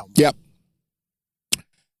gram. Yep.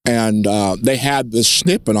 And they had this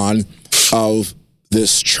snippet on of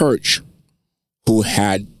this church who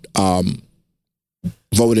had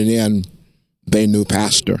voted in their new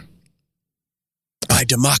pastor. By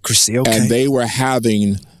democracy, okay. And they were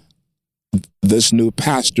having this new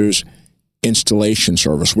pastor's installation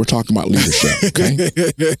service. We're talking about leadership,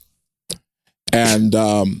 okay? And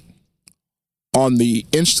on the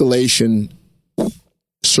installation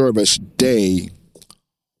service day,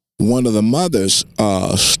 one of the mothers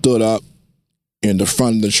stood up in the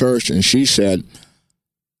front of the church and she said,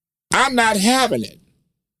 "I'm not having it."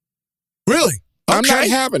 Really? Okay. I'm not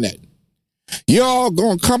having it. Y'all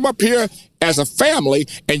gonna come up here as a family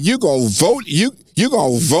and you gonna vote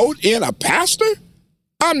in a pastor?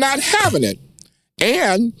 I'm not having it.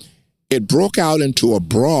 And it broke out into a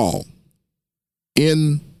brawl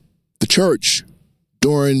in the church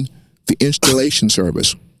during the installation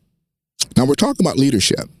service. Now we're talking about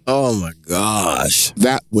leadership. Oh my gosh.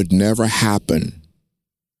 That would never happen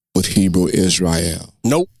with Hebrew Israel.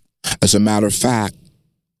 Nope. As a matter of fact,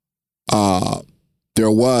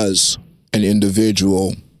 there was an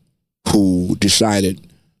individual who decided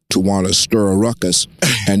to want to stir a ruckus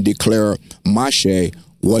and declare Moshe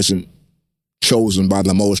wasn't chosen by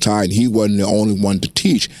the Most High, and he wasn't the only one to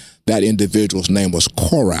teach. That individual's name was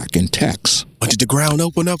Korach in text. But did the ground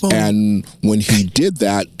open up on him? And when he did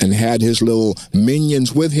that and had his little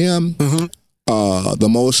minions with him, the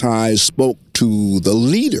Most High spoke to the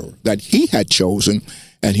leader that he had chosen,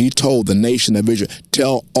 and he told the nation of Israel,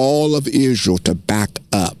 tell all of Israel to back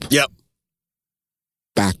up. Yep.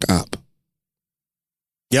 Back up.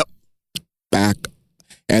 Yep. Back.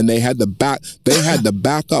 And they had to back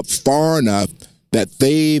up far enough that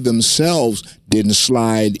they themselves didn't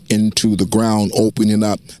slide into the ground opening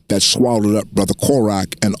up that swallowed up Brother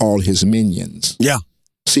Korach and all his minions. Yeah.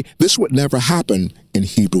 See, this would never happen in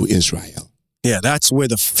Hebrew Israel. Yeah, that's where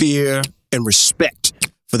the fear and respect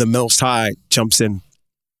for the Most High jumps in.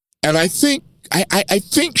 And I think,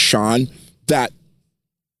 Sean, that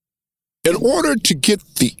in order to get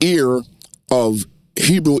the ear of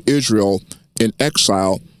Hebrew Israel in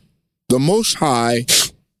exile, the Most High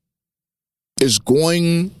is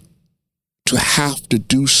going to have to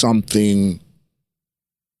do something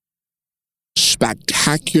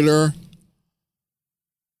spectacular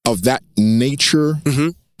of that nature,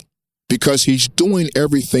 because he's doing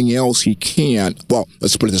everything else he can. Well,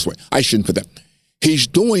 let's put it this way. I shouldn't put that. He's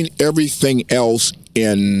doing everything else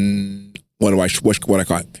in what I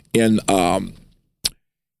call it?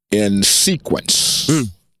 In sequence,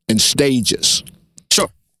 in stages. Sure.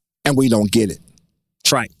 And we don't get it.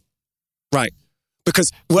 That's right. Right.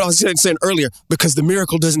 Because what I was saying earlier, because the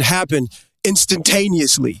miracle doesn't happen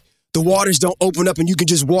instantaneously. The waters don't open up and you can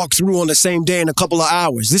just walk through on the same day in a couple of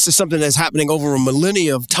hours. This is something that's happening over a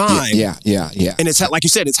millennia of time. Yeah. And it's like you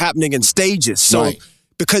said, it's happening in stages. So right.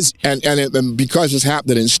 because and because it's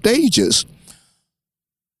happening in stages,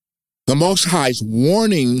 the Most High's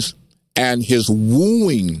warnings and his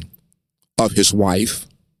wooing of his wife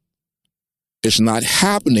is not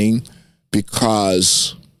happening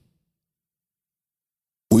because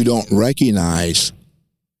we don't recognize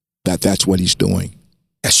that that's what he's doing.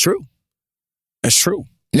 That's true. That's true.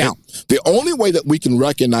 Now, the only way that we can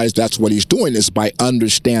recognize that's what he's doing is by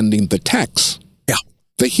understanding the text. Yeah.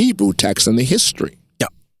 The Hebrew text and the history. Yeah.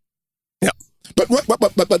 Yeah. But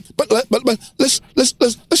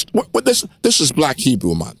this is Black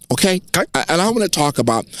Hebrew Month, okay? And I want to talk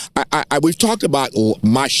about, we've talked about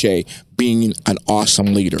Moshe being an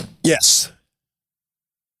awesome leader. Yes.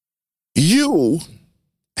 You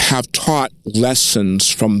have taught lessons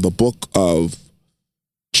from the book of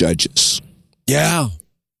Judges. Yeah.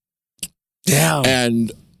 Yeah.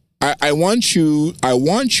 And I want you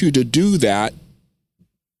to do that,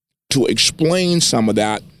 to explain some of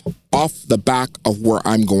that off the back of where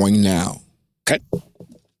I'm going now. Okay.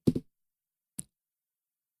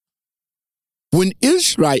 When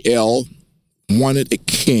Israel wanted a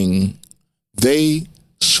king, they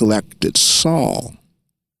selected Saul.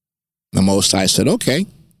 The Most High said, okay,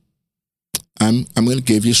 I'm going to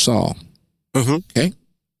give you Saul. Okay?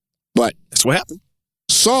 But that's what happened.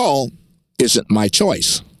 Saul isn't my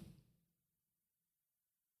choice.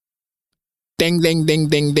 Ding, ding, ding,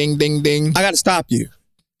 ding, ding, ding, ding. I got to stop you.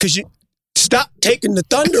 Because you stop taking the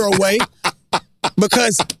thunder away.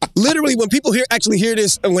 Because literally when people actually hear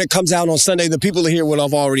this, and when it comes out on Sunday, the people here will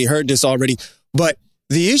have already heard this already. But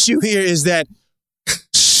the issue here is that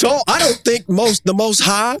Saul, I don't think the Most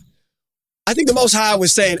High, I think the Most High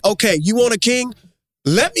was saying, okay, you want a king?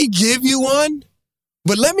 Let me give you one,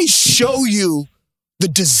 but let me show you the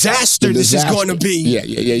disaster this is going to be.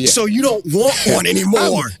 Yeah. So you don't want one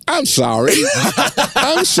anymore. I'm sorry.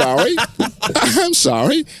 I'm sorry.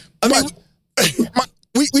 I mean,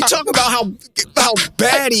 we talk about how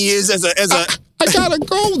bad he is as a. I gotta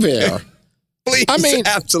go there. Please, I mean,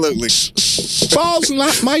 absolutely. Saul's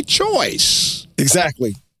not my choice.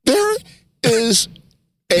 Exactly. is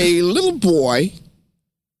a little boy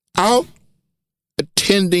out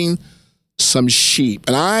attending some sheep.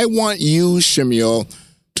 And I want you, Shemuel,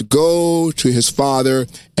 to go to his father,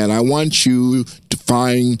 and I want you to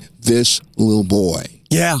find this little boy.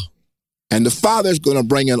 Yeah. And the father's going to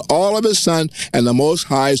bring in all of his sons, and the Most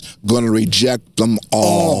High is going to reject them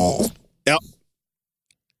all. Yep.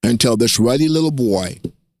 Until this ruddy little boy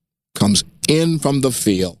comes in from the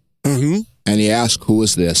field, and he asks, "Who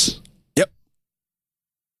is this?" Yep.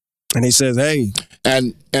 And he says, "Hey."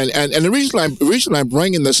 And the reason I'm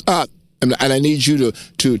bringing this up, and I need you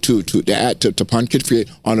to add to pontificate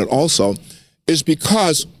on it also, is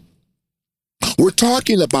because we're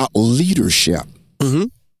talking about leadership. Mm-hmm.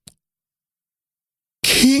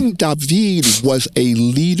 King David was a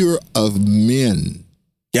leader of men.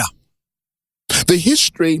 Yeah. The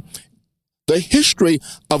history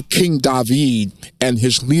of King David and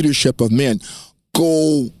his leadership of men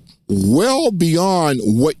go well beyond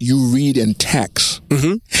what you read in text.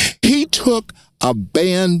 Mm-hmm. He took a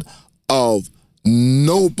band of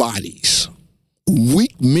nobodies,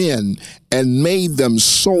 weak men, and made them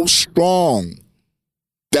so strong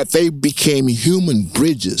that they became human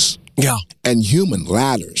bridges. Yeah. And human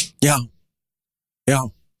ladders. Yeah. Yeah.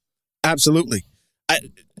 Absolutely.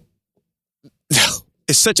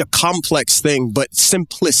 It's such a complex thing, but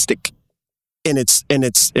simplistic in its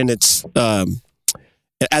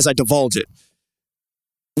as I divulge it.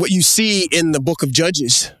 What you see in the book of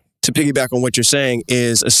Judges, to piggyback on what you're saying,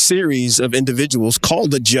 is a series of individuals called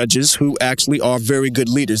the judges who actually are very good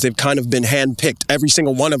leaders. They've kind of been handpicked. Every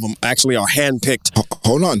single one of them actually are handpicked.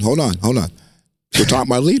 Hold on. We're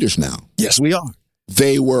talking about leaders now. Yes, we are.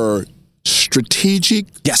 They were strategic.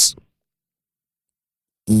 Yes.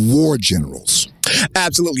 War generals.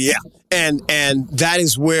 Absolutely, yeah. And that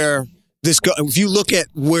is where this goes. If you look at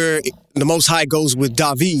where the Most High goes with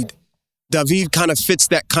David kind of fits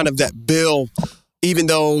that bill, even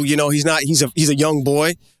though, he's a young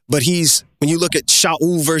boy, but when you look at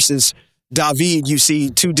Shaul versus David, you see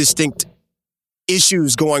two distinct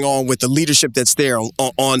issues going on with the leadership that's there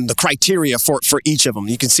on the criteria for each of them.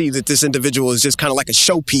 You can see that this individual is just kind of like a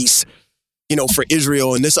showpiece, for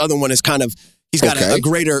Israel, and this other one is kind of, he's got a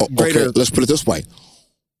greater. Okay, let's put it this way.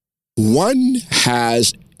 One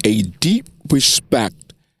has a deep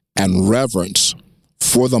respect and reverence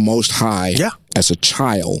for the Most High as a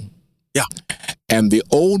child. Yeah. And the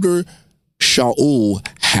older Shaul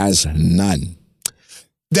has none.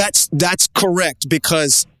 That's correct,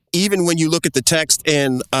 because even when you look at the text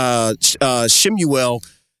in Shemuel,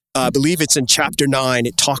 I believe it's in chapter 9,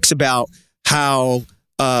 it talks about how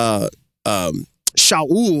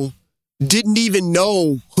Shaul didn't even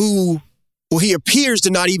know he appears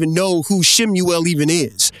to not even know who Shemuel even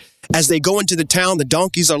is. As they go into the town, the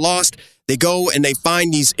donkeys are lost. They go and they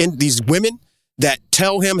find these women that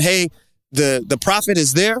tell him, hey, the prophet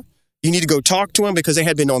is there. You need to go talk to him, because they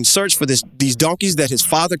had been on search for these donkeys that his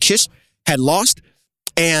father Kish had lost.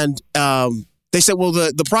 And they said, well,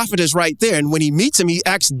 the prophet is right there. And when he meets him, he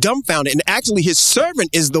acts dumbfounded. And actually his servant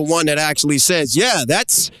is the one that actually says, yeah,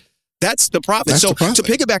 that's the prophet. So to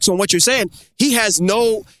piggyback on what you're saying, he has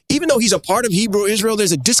even though he's a part of Hebrew Israel,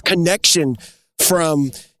 there's a disconnection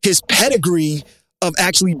from his pedigree of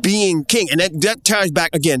actually being king. And that ties back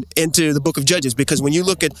again into the book of Judges, because when you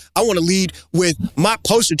look at, I want to lead with my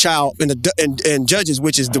poster child in Judges,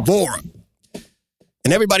 which is Deborah.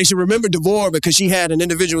 And everybody should remember Deborah because she had an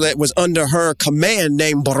individual that was under her command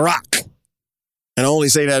named Barak. And I only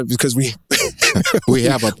say that because we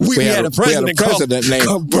had a president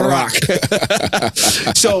named Barak.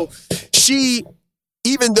 So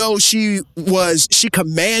even though she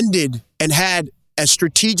commanded and had a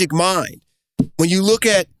strategic mind, when you look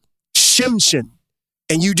at Shimshon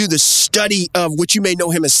and you do the study of what you may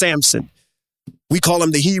know him as Samson, we call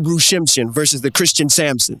him the Hebrew Shimshon versus the Christian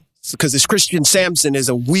Samson. Because this Christian Samson is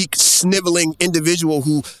a weak, sniveling individual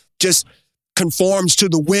who just conforms to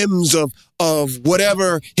the whims of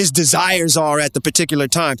whatever his desires are at the particular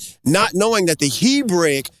time, not knowing that the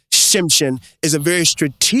Hebraic Shimshon is a very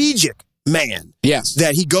strategic man. Yes.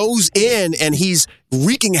 That he goes in and he's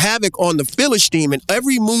wreaking havoc on the Philistine, and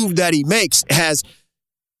every move that he makes has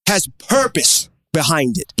purpose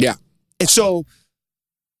behind it. Yeah. And so,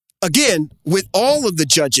 again, with all of the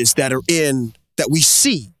judges that we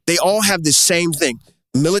see, they all have the same thing.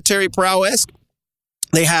 Military prowess.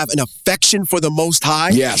 They have an affection for the Most High.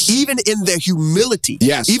 Yes. Even in their humility.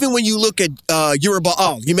 Yes. Even when you look at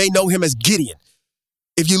Yerubbaal, you may know him as Gideon.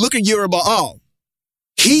 If you look at Yerubbaal,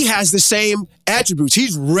 he has the same attributes.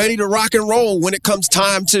 He's ready to rock and roll when it comes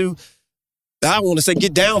time to, I want to say,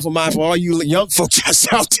 get down for all you young folks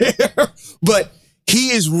that's out there. But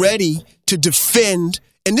He is ready to defend.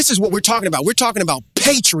 And this is what we're talking about. We're talking about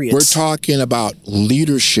patriots. We're talking about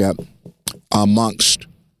leadership amongst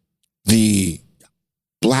the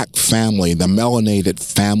black family, the melanated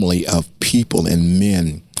family of people and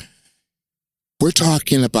men. We're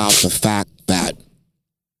talking about the fact that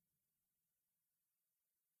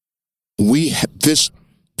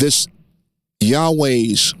this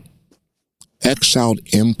Yahweh's exiled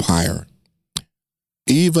empire,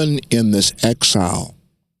 even in this exile,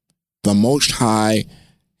 the Most High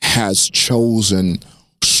has chosen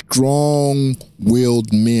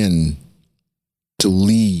strong-willed men to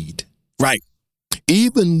lead. Right.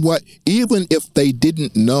 Even if they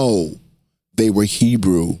didn't know they were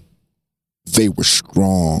Hebrew, they were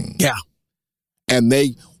strong. Yeah. And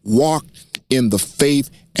they walked in the faith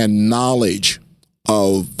and knowledge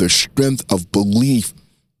of the strength of belief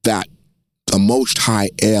that the Most High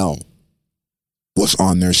El was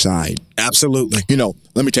on their side. Absolutely. You know,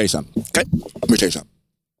 let me tell you something. Okay. Let me tell you something.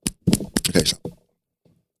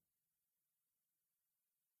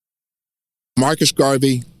 Marcus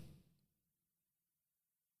Garvey,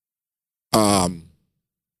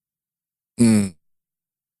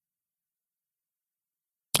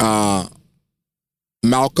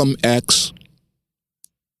 Malcolm X,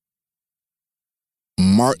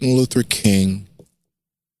 Martin Luther King,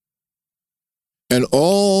 and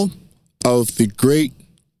all of the great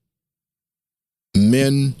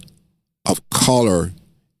men of color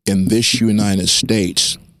in this United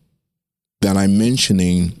States that I'm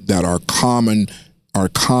mentioning that are common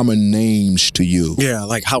names to you. Yeah,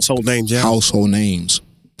 like household names, yeah. Household names.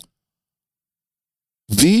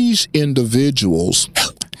 These individuals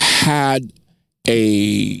had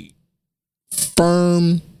a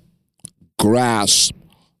firm grasp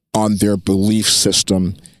on their belief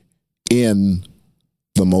system in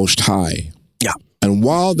the Most High. Yeah. And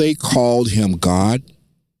while they called him God,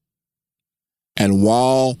 and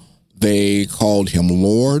while they called him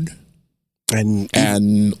Lord,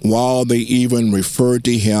 and while they even referred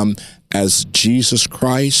to him as Jesus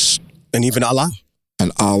Christ, and even Allah,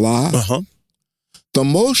 the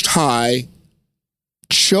Most High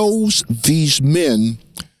chose these men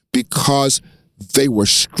because they were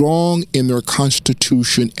strong in their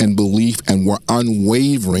constitution and belief and were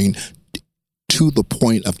unwavering to the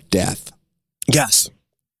point of death. Yes.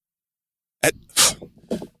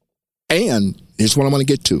 And here's what I want to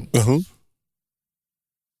get to.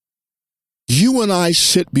 You and I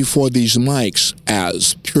sit before these mics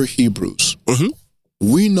as pure Hebrews.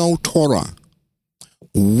 We know Torah.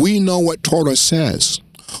 We know what Torah says.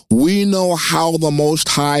 We know how the Most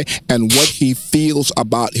High and what he feels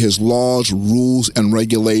about his laws, rules, and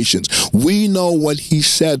regulations. We know what he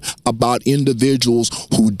said about individuals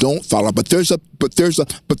who don't follow. But there's a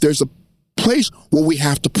place where we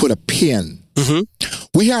have to put a pin.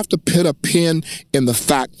 We have to put a pin in the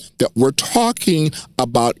fact that we're talking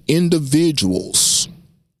about individuals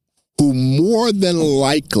who more than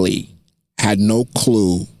likely had no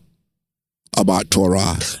clue about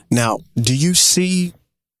Torah. Now, do you see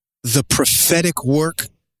the prophetic work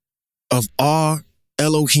of our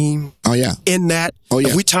Elohim? Oh, yeah. In that? Oh, yeah.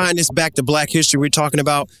 If we tying this back to Black history, we're talking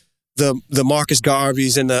about the Marcus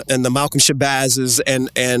Garveys and the Malcolm Shabazz and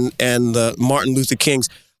the Martin Luther Kings.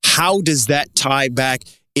 How does that tie back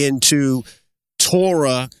into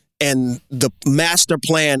Torah and the master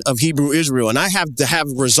plan of Hebrew Israel? And I have to have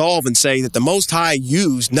resolve and say that the Most High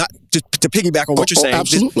used, not to piggyback on what you're saying,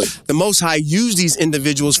 absolutely. The Most High used these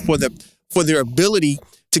individuals for their ability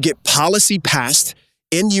to get policy passed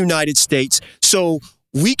in the United States so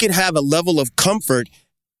we can have a level of comfort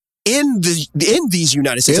in these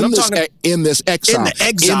United States. In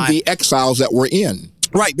the exiles that we're in.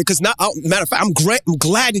 Right, because matter of fact, I'm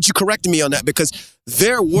glad that you corrected me on that, because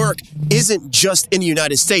their work isn't just in the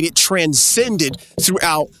United States. It transcended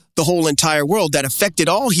throughout the whole entire world that affected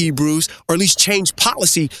all Hebrews, or at least changed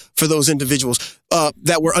policy for those individuals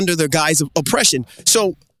that were under the guise of oppression.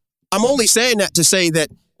 So I'm only saying that to say that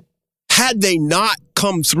had they not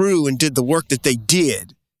come through and did the work that they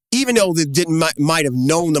did, even though they might have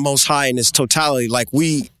known the Most High in its totality like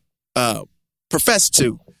we profess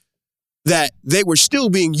to, that they were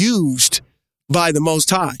still being used by the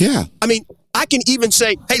Most High. Yeah. I mean, I can even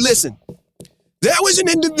say, hey, listen, there was an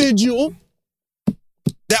individual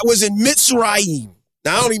that was in Mitzrayim.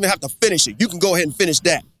 Now, I don't even have to finish it. You can go ahead and finish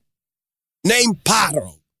that. Named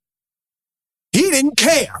Paro. He didn't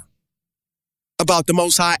care about the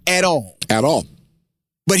Most High at all. At all.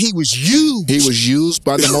 But he was used. He was used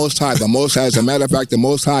by the Most High. The Most High, as a matter of fact, the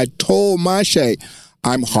Most High told Moshe,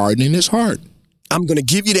 I'm hardening his heart. I'm going to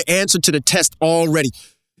give you the answer to the test already.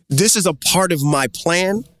 This is a part of my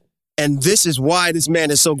plan, And this is why this man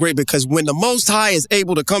is so great, because when the Most High is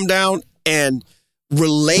able to come down and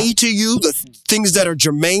relay to you the things that are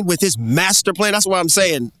germane with his master plan, that's why I'm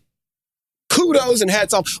saying kudos and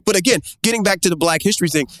hats off. But again, getting back to the Black history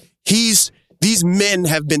thing, these men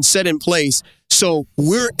have been set in place so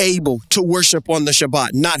we're able to worship on the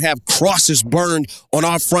Shabbat, not have crosses burned on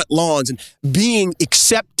our front lawns, and being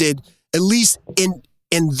accepted, at least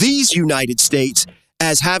in these United States,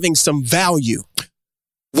 as having some value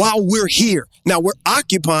while we're here. Now we're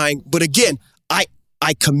occupying, but again,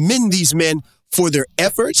 I commend these men for their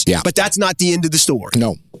efforts, but that's not the end of the story.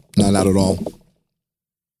 No, not at all.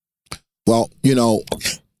 Well,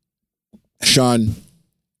 Sean,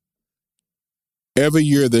 every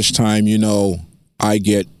year this time, I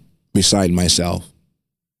get beside myself.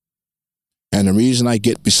 And the reason I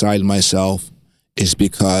get beside myself is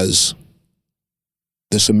because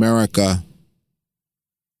this America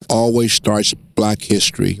always starts Black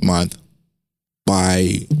History Month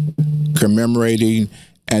by commemorating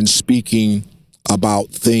and speaking about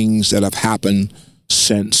things that have happened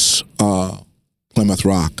since Plymouth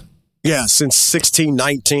Rock. Yeah, since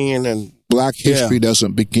 1619. And Black history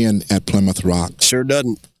doesn't begin at Plymouth Rock. Sure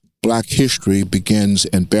doesn't. Black history begins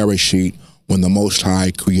in Bereshit when the Most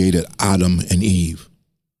High created Adam and Eve.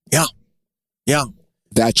 Yeah. Yeah.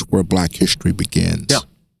 That's where Black history begins. Yeah.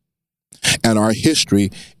 And our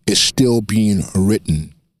history is still being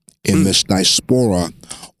written in this diaspora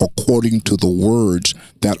according to the words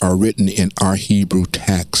that are written in our Hebrew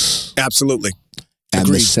texts. Absolutely. And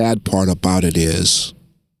Agreed. the sad part about it is,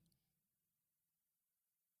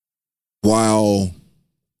 while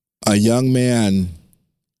a young man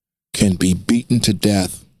can be beaten to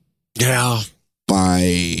death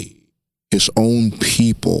by his own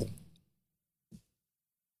people,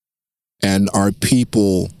 and our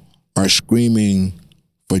people are screaming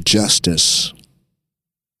for justice,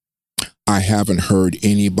 I haven't heard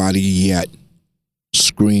anybody yet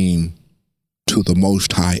scream to the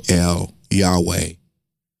Most High El, Yahweh.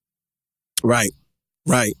 Right.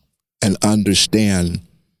 And understand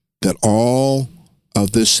that all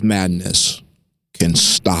of this madness can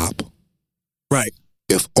stop. Right.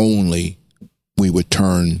 If only we would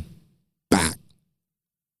turn back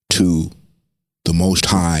to the Most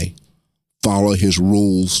High, follow his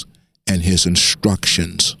rules and his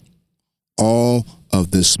instructions. All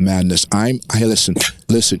of this madness.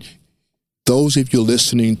 Listen, those of you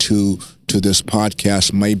listening to this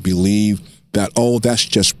podcast may believe that, that's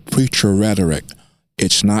just preacher rhetoric.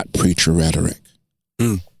 It's not preacher rhetoric.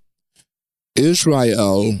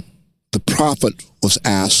 Israel, the prophet, was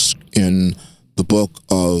asked in the book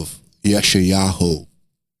of Yeshayahu.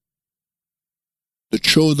 The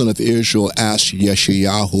children of Israel asked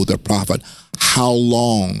Yeshayahu, the prophet, how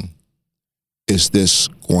long is this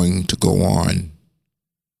going to go on?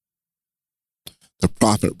 The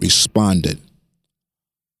prophet responded,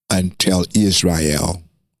 until Israel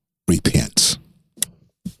repents.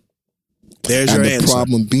 There's your answer. And the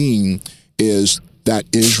problem being is that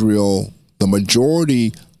Israel, the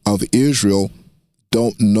majority of Israel,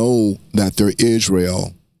 don't know that they're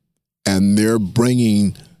Israel, and they're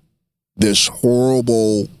bringing this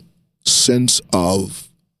horrible sense of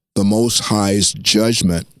the Most High's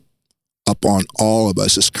judgment upon all of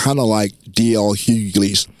us. It's kind of like D.L.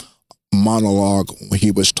 Hughley's monologue when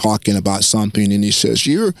he was talking about something, and he says,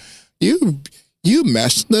 you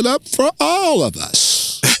messed it up for all of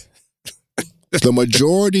us. The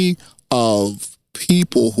majority of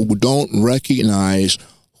people who don't recognize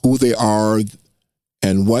who they are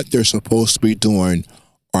and what they're supposed to be doing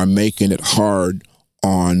are making it hard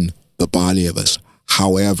on the body of us.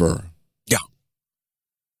 However,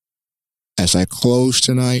 as I close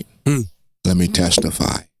tonight, let me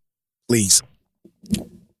testify. Please.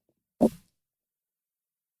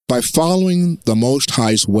 By following the Most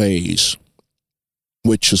High's ways,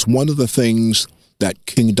 which is one of the things that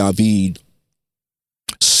King David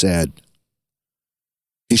said.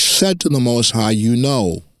 He said to the Most High,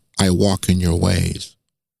 I walk in your ways.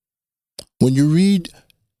 When you read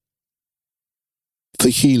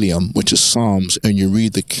Tehillim, which is Psalms, and you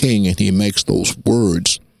read the king and he makes those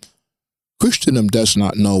words, Christendom does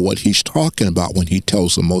not know what he's talking about when he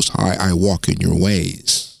tells the Most High, I walk in your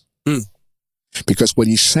ways. Because what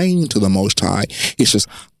he's saying to the Most High, he says,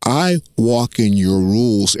 I walk in your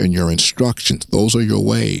rules and your instructions. Those are your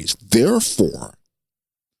ways. Therefore,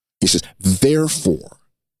 he says,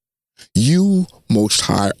 you, Most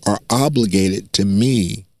High, are obligated to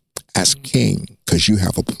me as king because you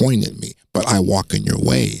have appointed me, but I walk in your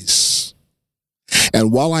ways.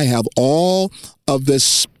 And while I have all of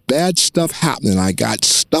this bad stuff happening, I got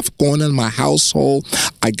stuff going on in my household,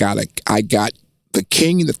 I got the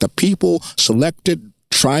king that the people selected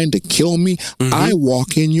trying to kill me, I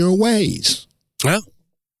walk in your ways. Well,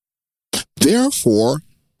 therefore,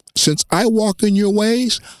 since I walk in your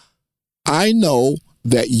ways, I know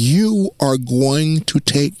that you are going to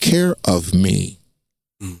take care of me.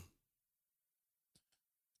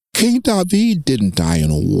 King David didn't die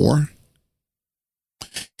in a war.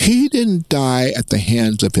 He didn't die at the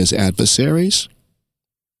hands of his adversaries.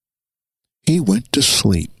 He went to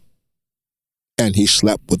sleep, and he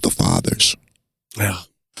slept with the fathers. Yeah.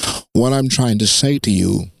 What I'm trying to say to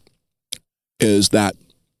you is that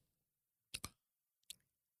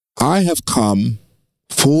I have come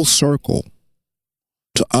full circle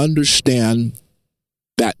to understand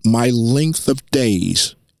that my length of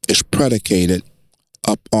days is predicated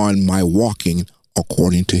upon my walking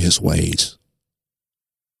according to his ways.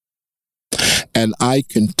 And I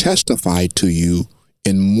can testify to you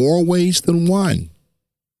in more ways than one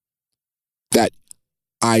that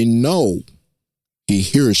I know he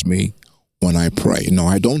hears me when I pray. No,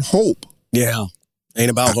 I don't hope. Yeah. Ain't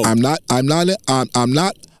about hope. I'm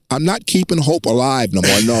not keeping hope alive no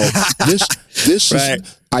more. No. This Right.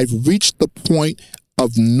 is, I've reached the point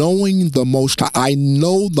of knowing the Most High. I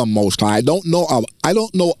know the Most High. I don't know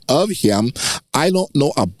of him. I don't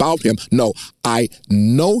know about him. No, I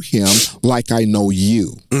know him like I know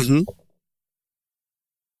you. Mm-hmm.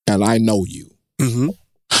 And I know you. Mm-hmm.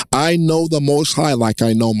 I know the Most High like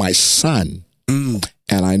I know my son. Mm.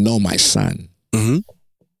 And I know my son. Mm-hmm.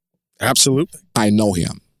 Absolutely. I know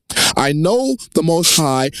him. I know the Most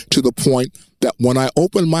High to the point that when I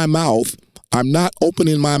open my mouth, I'm not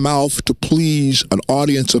opening my mouth to please an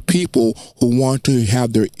audience of people who want to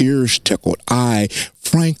have their ears tickled. I,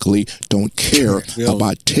 frankly, don't care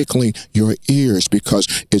about tickling your ears,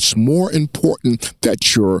 because it's more important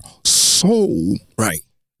that your soul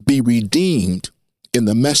be redeemed in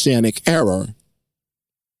the Messianic era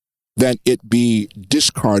than it be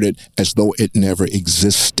discarded as though it never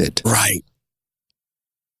existed. Right.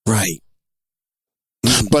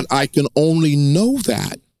 But I can only know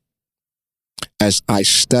that as I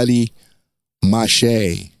study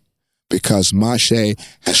Mashe, because Mashe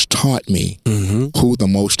has taught me who the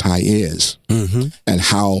Most High is and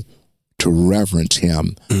how to reverence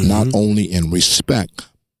him, not only in respect,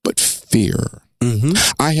 but fear.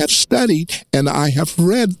 I have studied and I have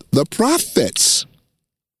read the prophets.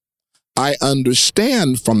 I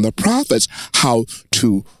understand from the prophets how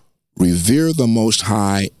to revere the Most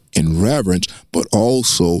High in reverence, but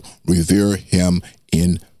also revere him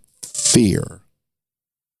in fear.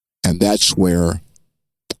 And that's where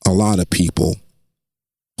a lot of people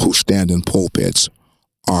who stand in pulpits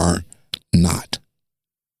are not.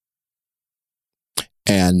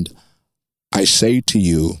 And I say to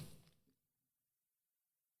you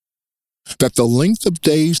that the length of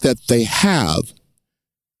days that they have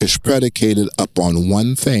is predicated upon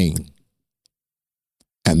one thing,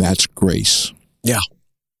 and that's grace. Yeah.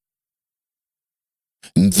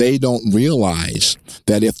 They don't realize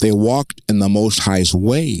that if they walked in the Most High's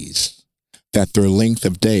ways, that their length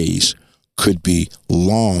of days could be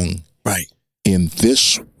long in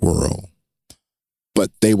this world, but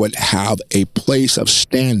they would have a place of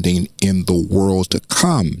standing in the world to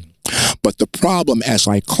come. But the problem, as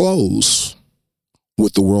I close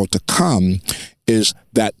with the world to come, is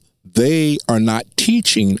that they are not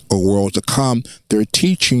teaching a world to come. They're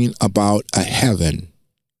teaching about a heaven,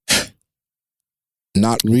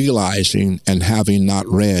 not realizing and having not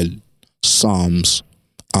read Psalms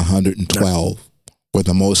 112, where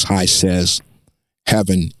the Most High says,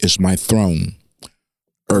 heaven is my throne,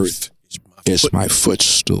 earth is my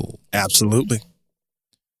footstool. Absolutely.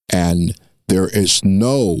 And there is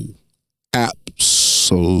no,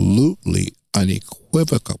 absolutely,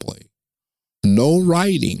 unequivocally, no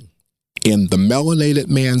writing in the melanated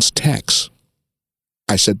man's text.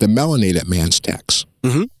 I said the melanated man's text.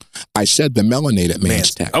 I said the melanated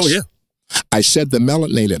man's text. Oh, yeah. I said the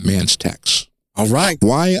melanated man's text. All right.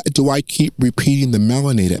 Why do I keep repeating the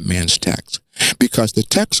melanated man's text? Because the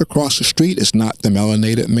text across the street is not the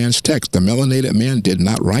melanated man's text. The melanated man did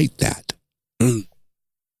not write that.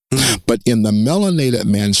 But in the melanated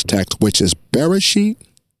man's text, which is Bereshit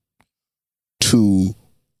to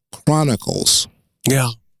Chronicles,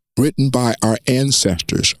 written by our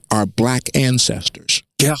ancestors, our black ancestors,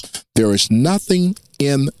 there is nothing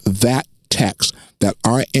in that text that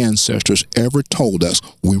our ancestors ever told us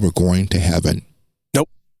we were going to heaven. Nope.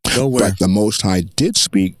 Nowhere. But the Most High did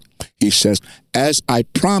speak. He says, as I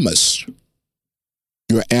promised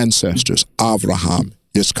your ancestors, Abraham,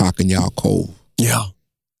 Yitzchak, and Yaakov,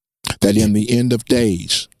 that in the end of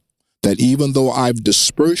days, that even though I've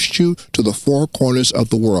dispersed you to the four corners of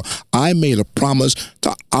the world, I made a promise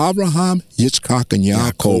to Abraham, Yitzchak, and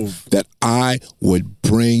Yaakov that I would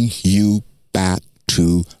bring you back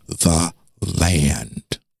to the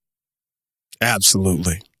land.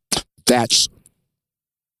 Absolutely. That's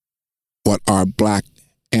what our black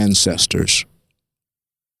ancestors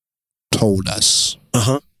told us.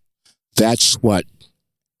 Uh-huh. That's what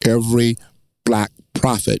every black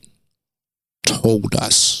prophet told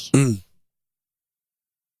us. Mm.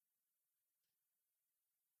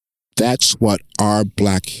 That's what our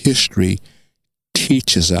black history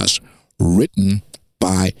teaches us, written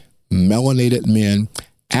by melanated men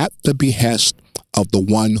at the behest of the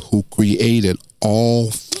one who created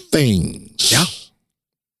all things. Yeah.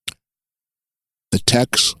 The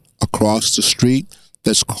text across the street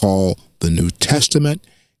that's called the New Testament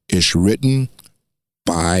is written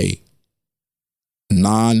by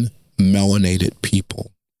non-melanated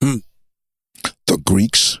people. Mm. The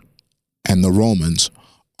Greeks and the Romans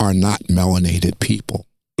are not melanated people.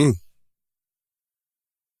 Mm.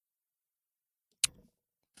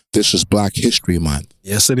 This is Black History Month.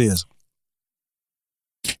 Yes, it is.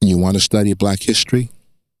 You want to study Black history?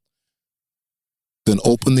 Then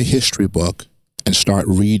open the history book and start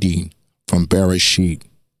reading from Bereshit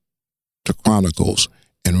to Chronicles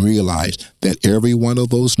and realize that every one of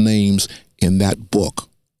those names in that book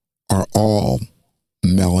are all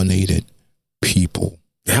melanated people.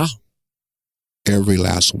 Yeah. Every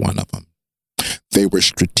last one of them. They were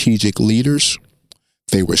strategic leaders.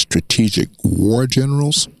 They were strategic war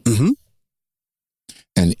generals. Mm-hmm.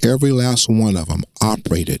 And every last one of them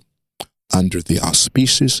operated under the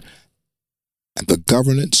auspices and the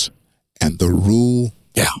governance and the rule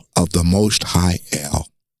of the Most High El.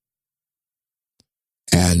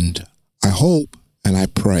 And I hope and I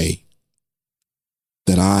pray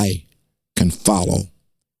that I can follow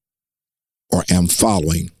or am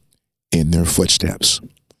following in their footsteps.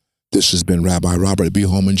 This has been Rabbi Robert B.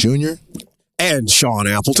 Holman Jr. And Sean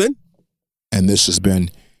Appleton. And this has been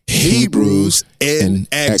Hebrews in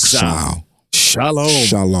Exile. Shalom.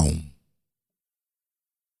 Shalom.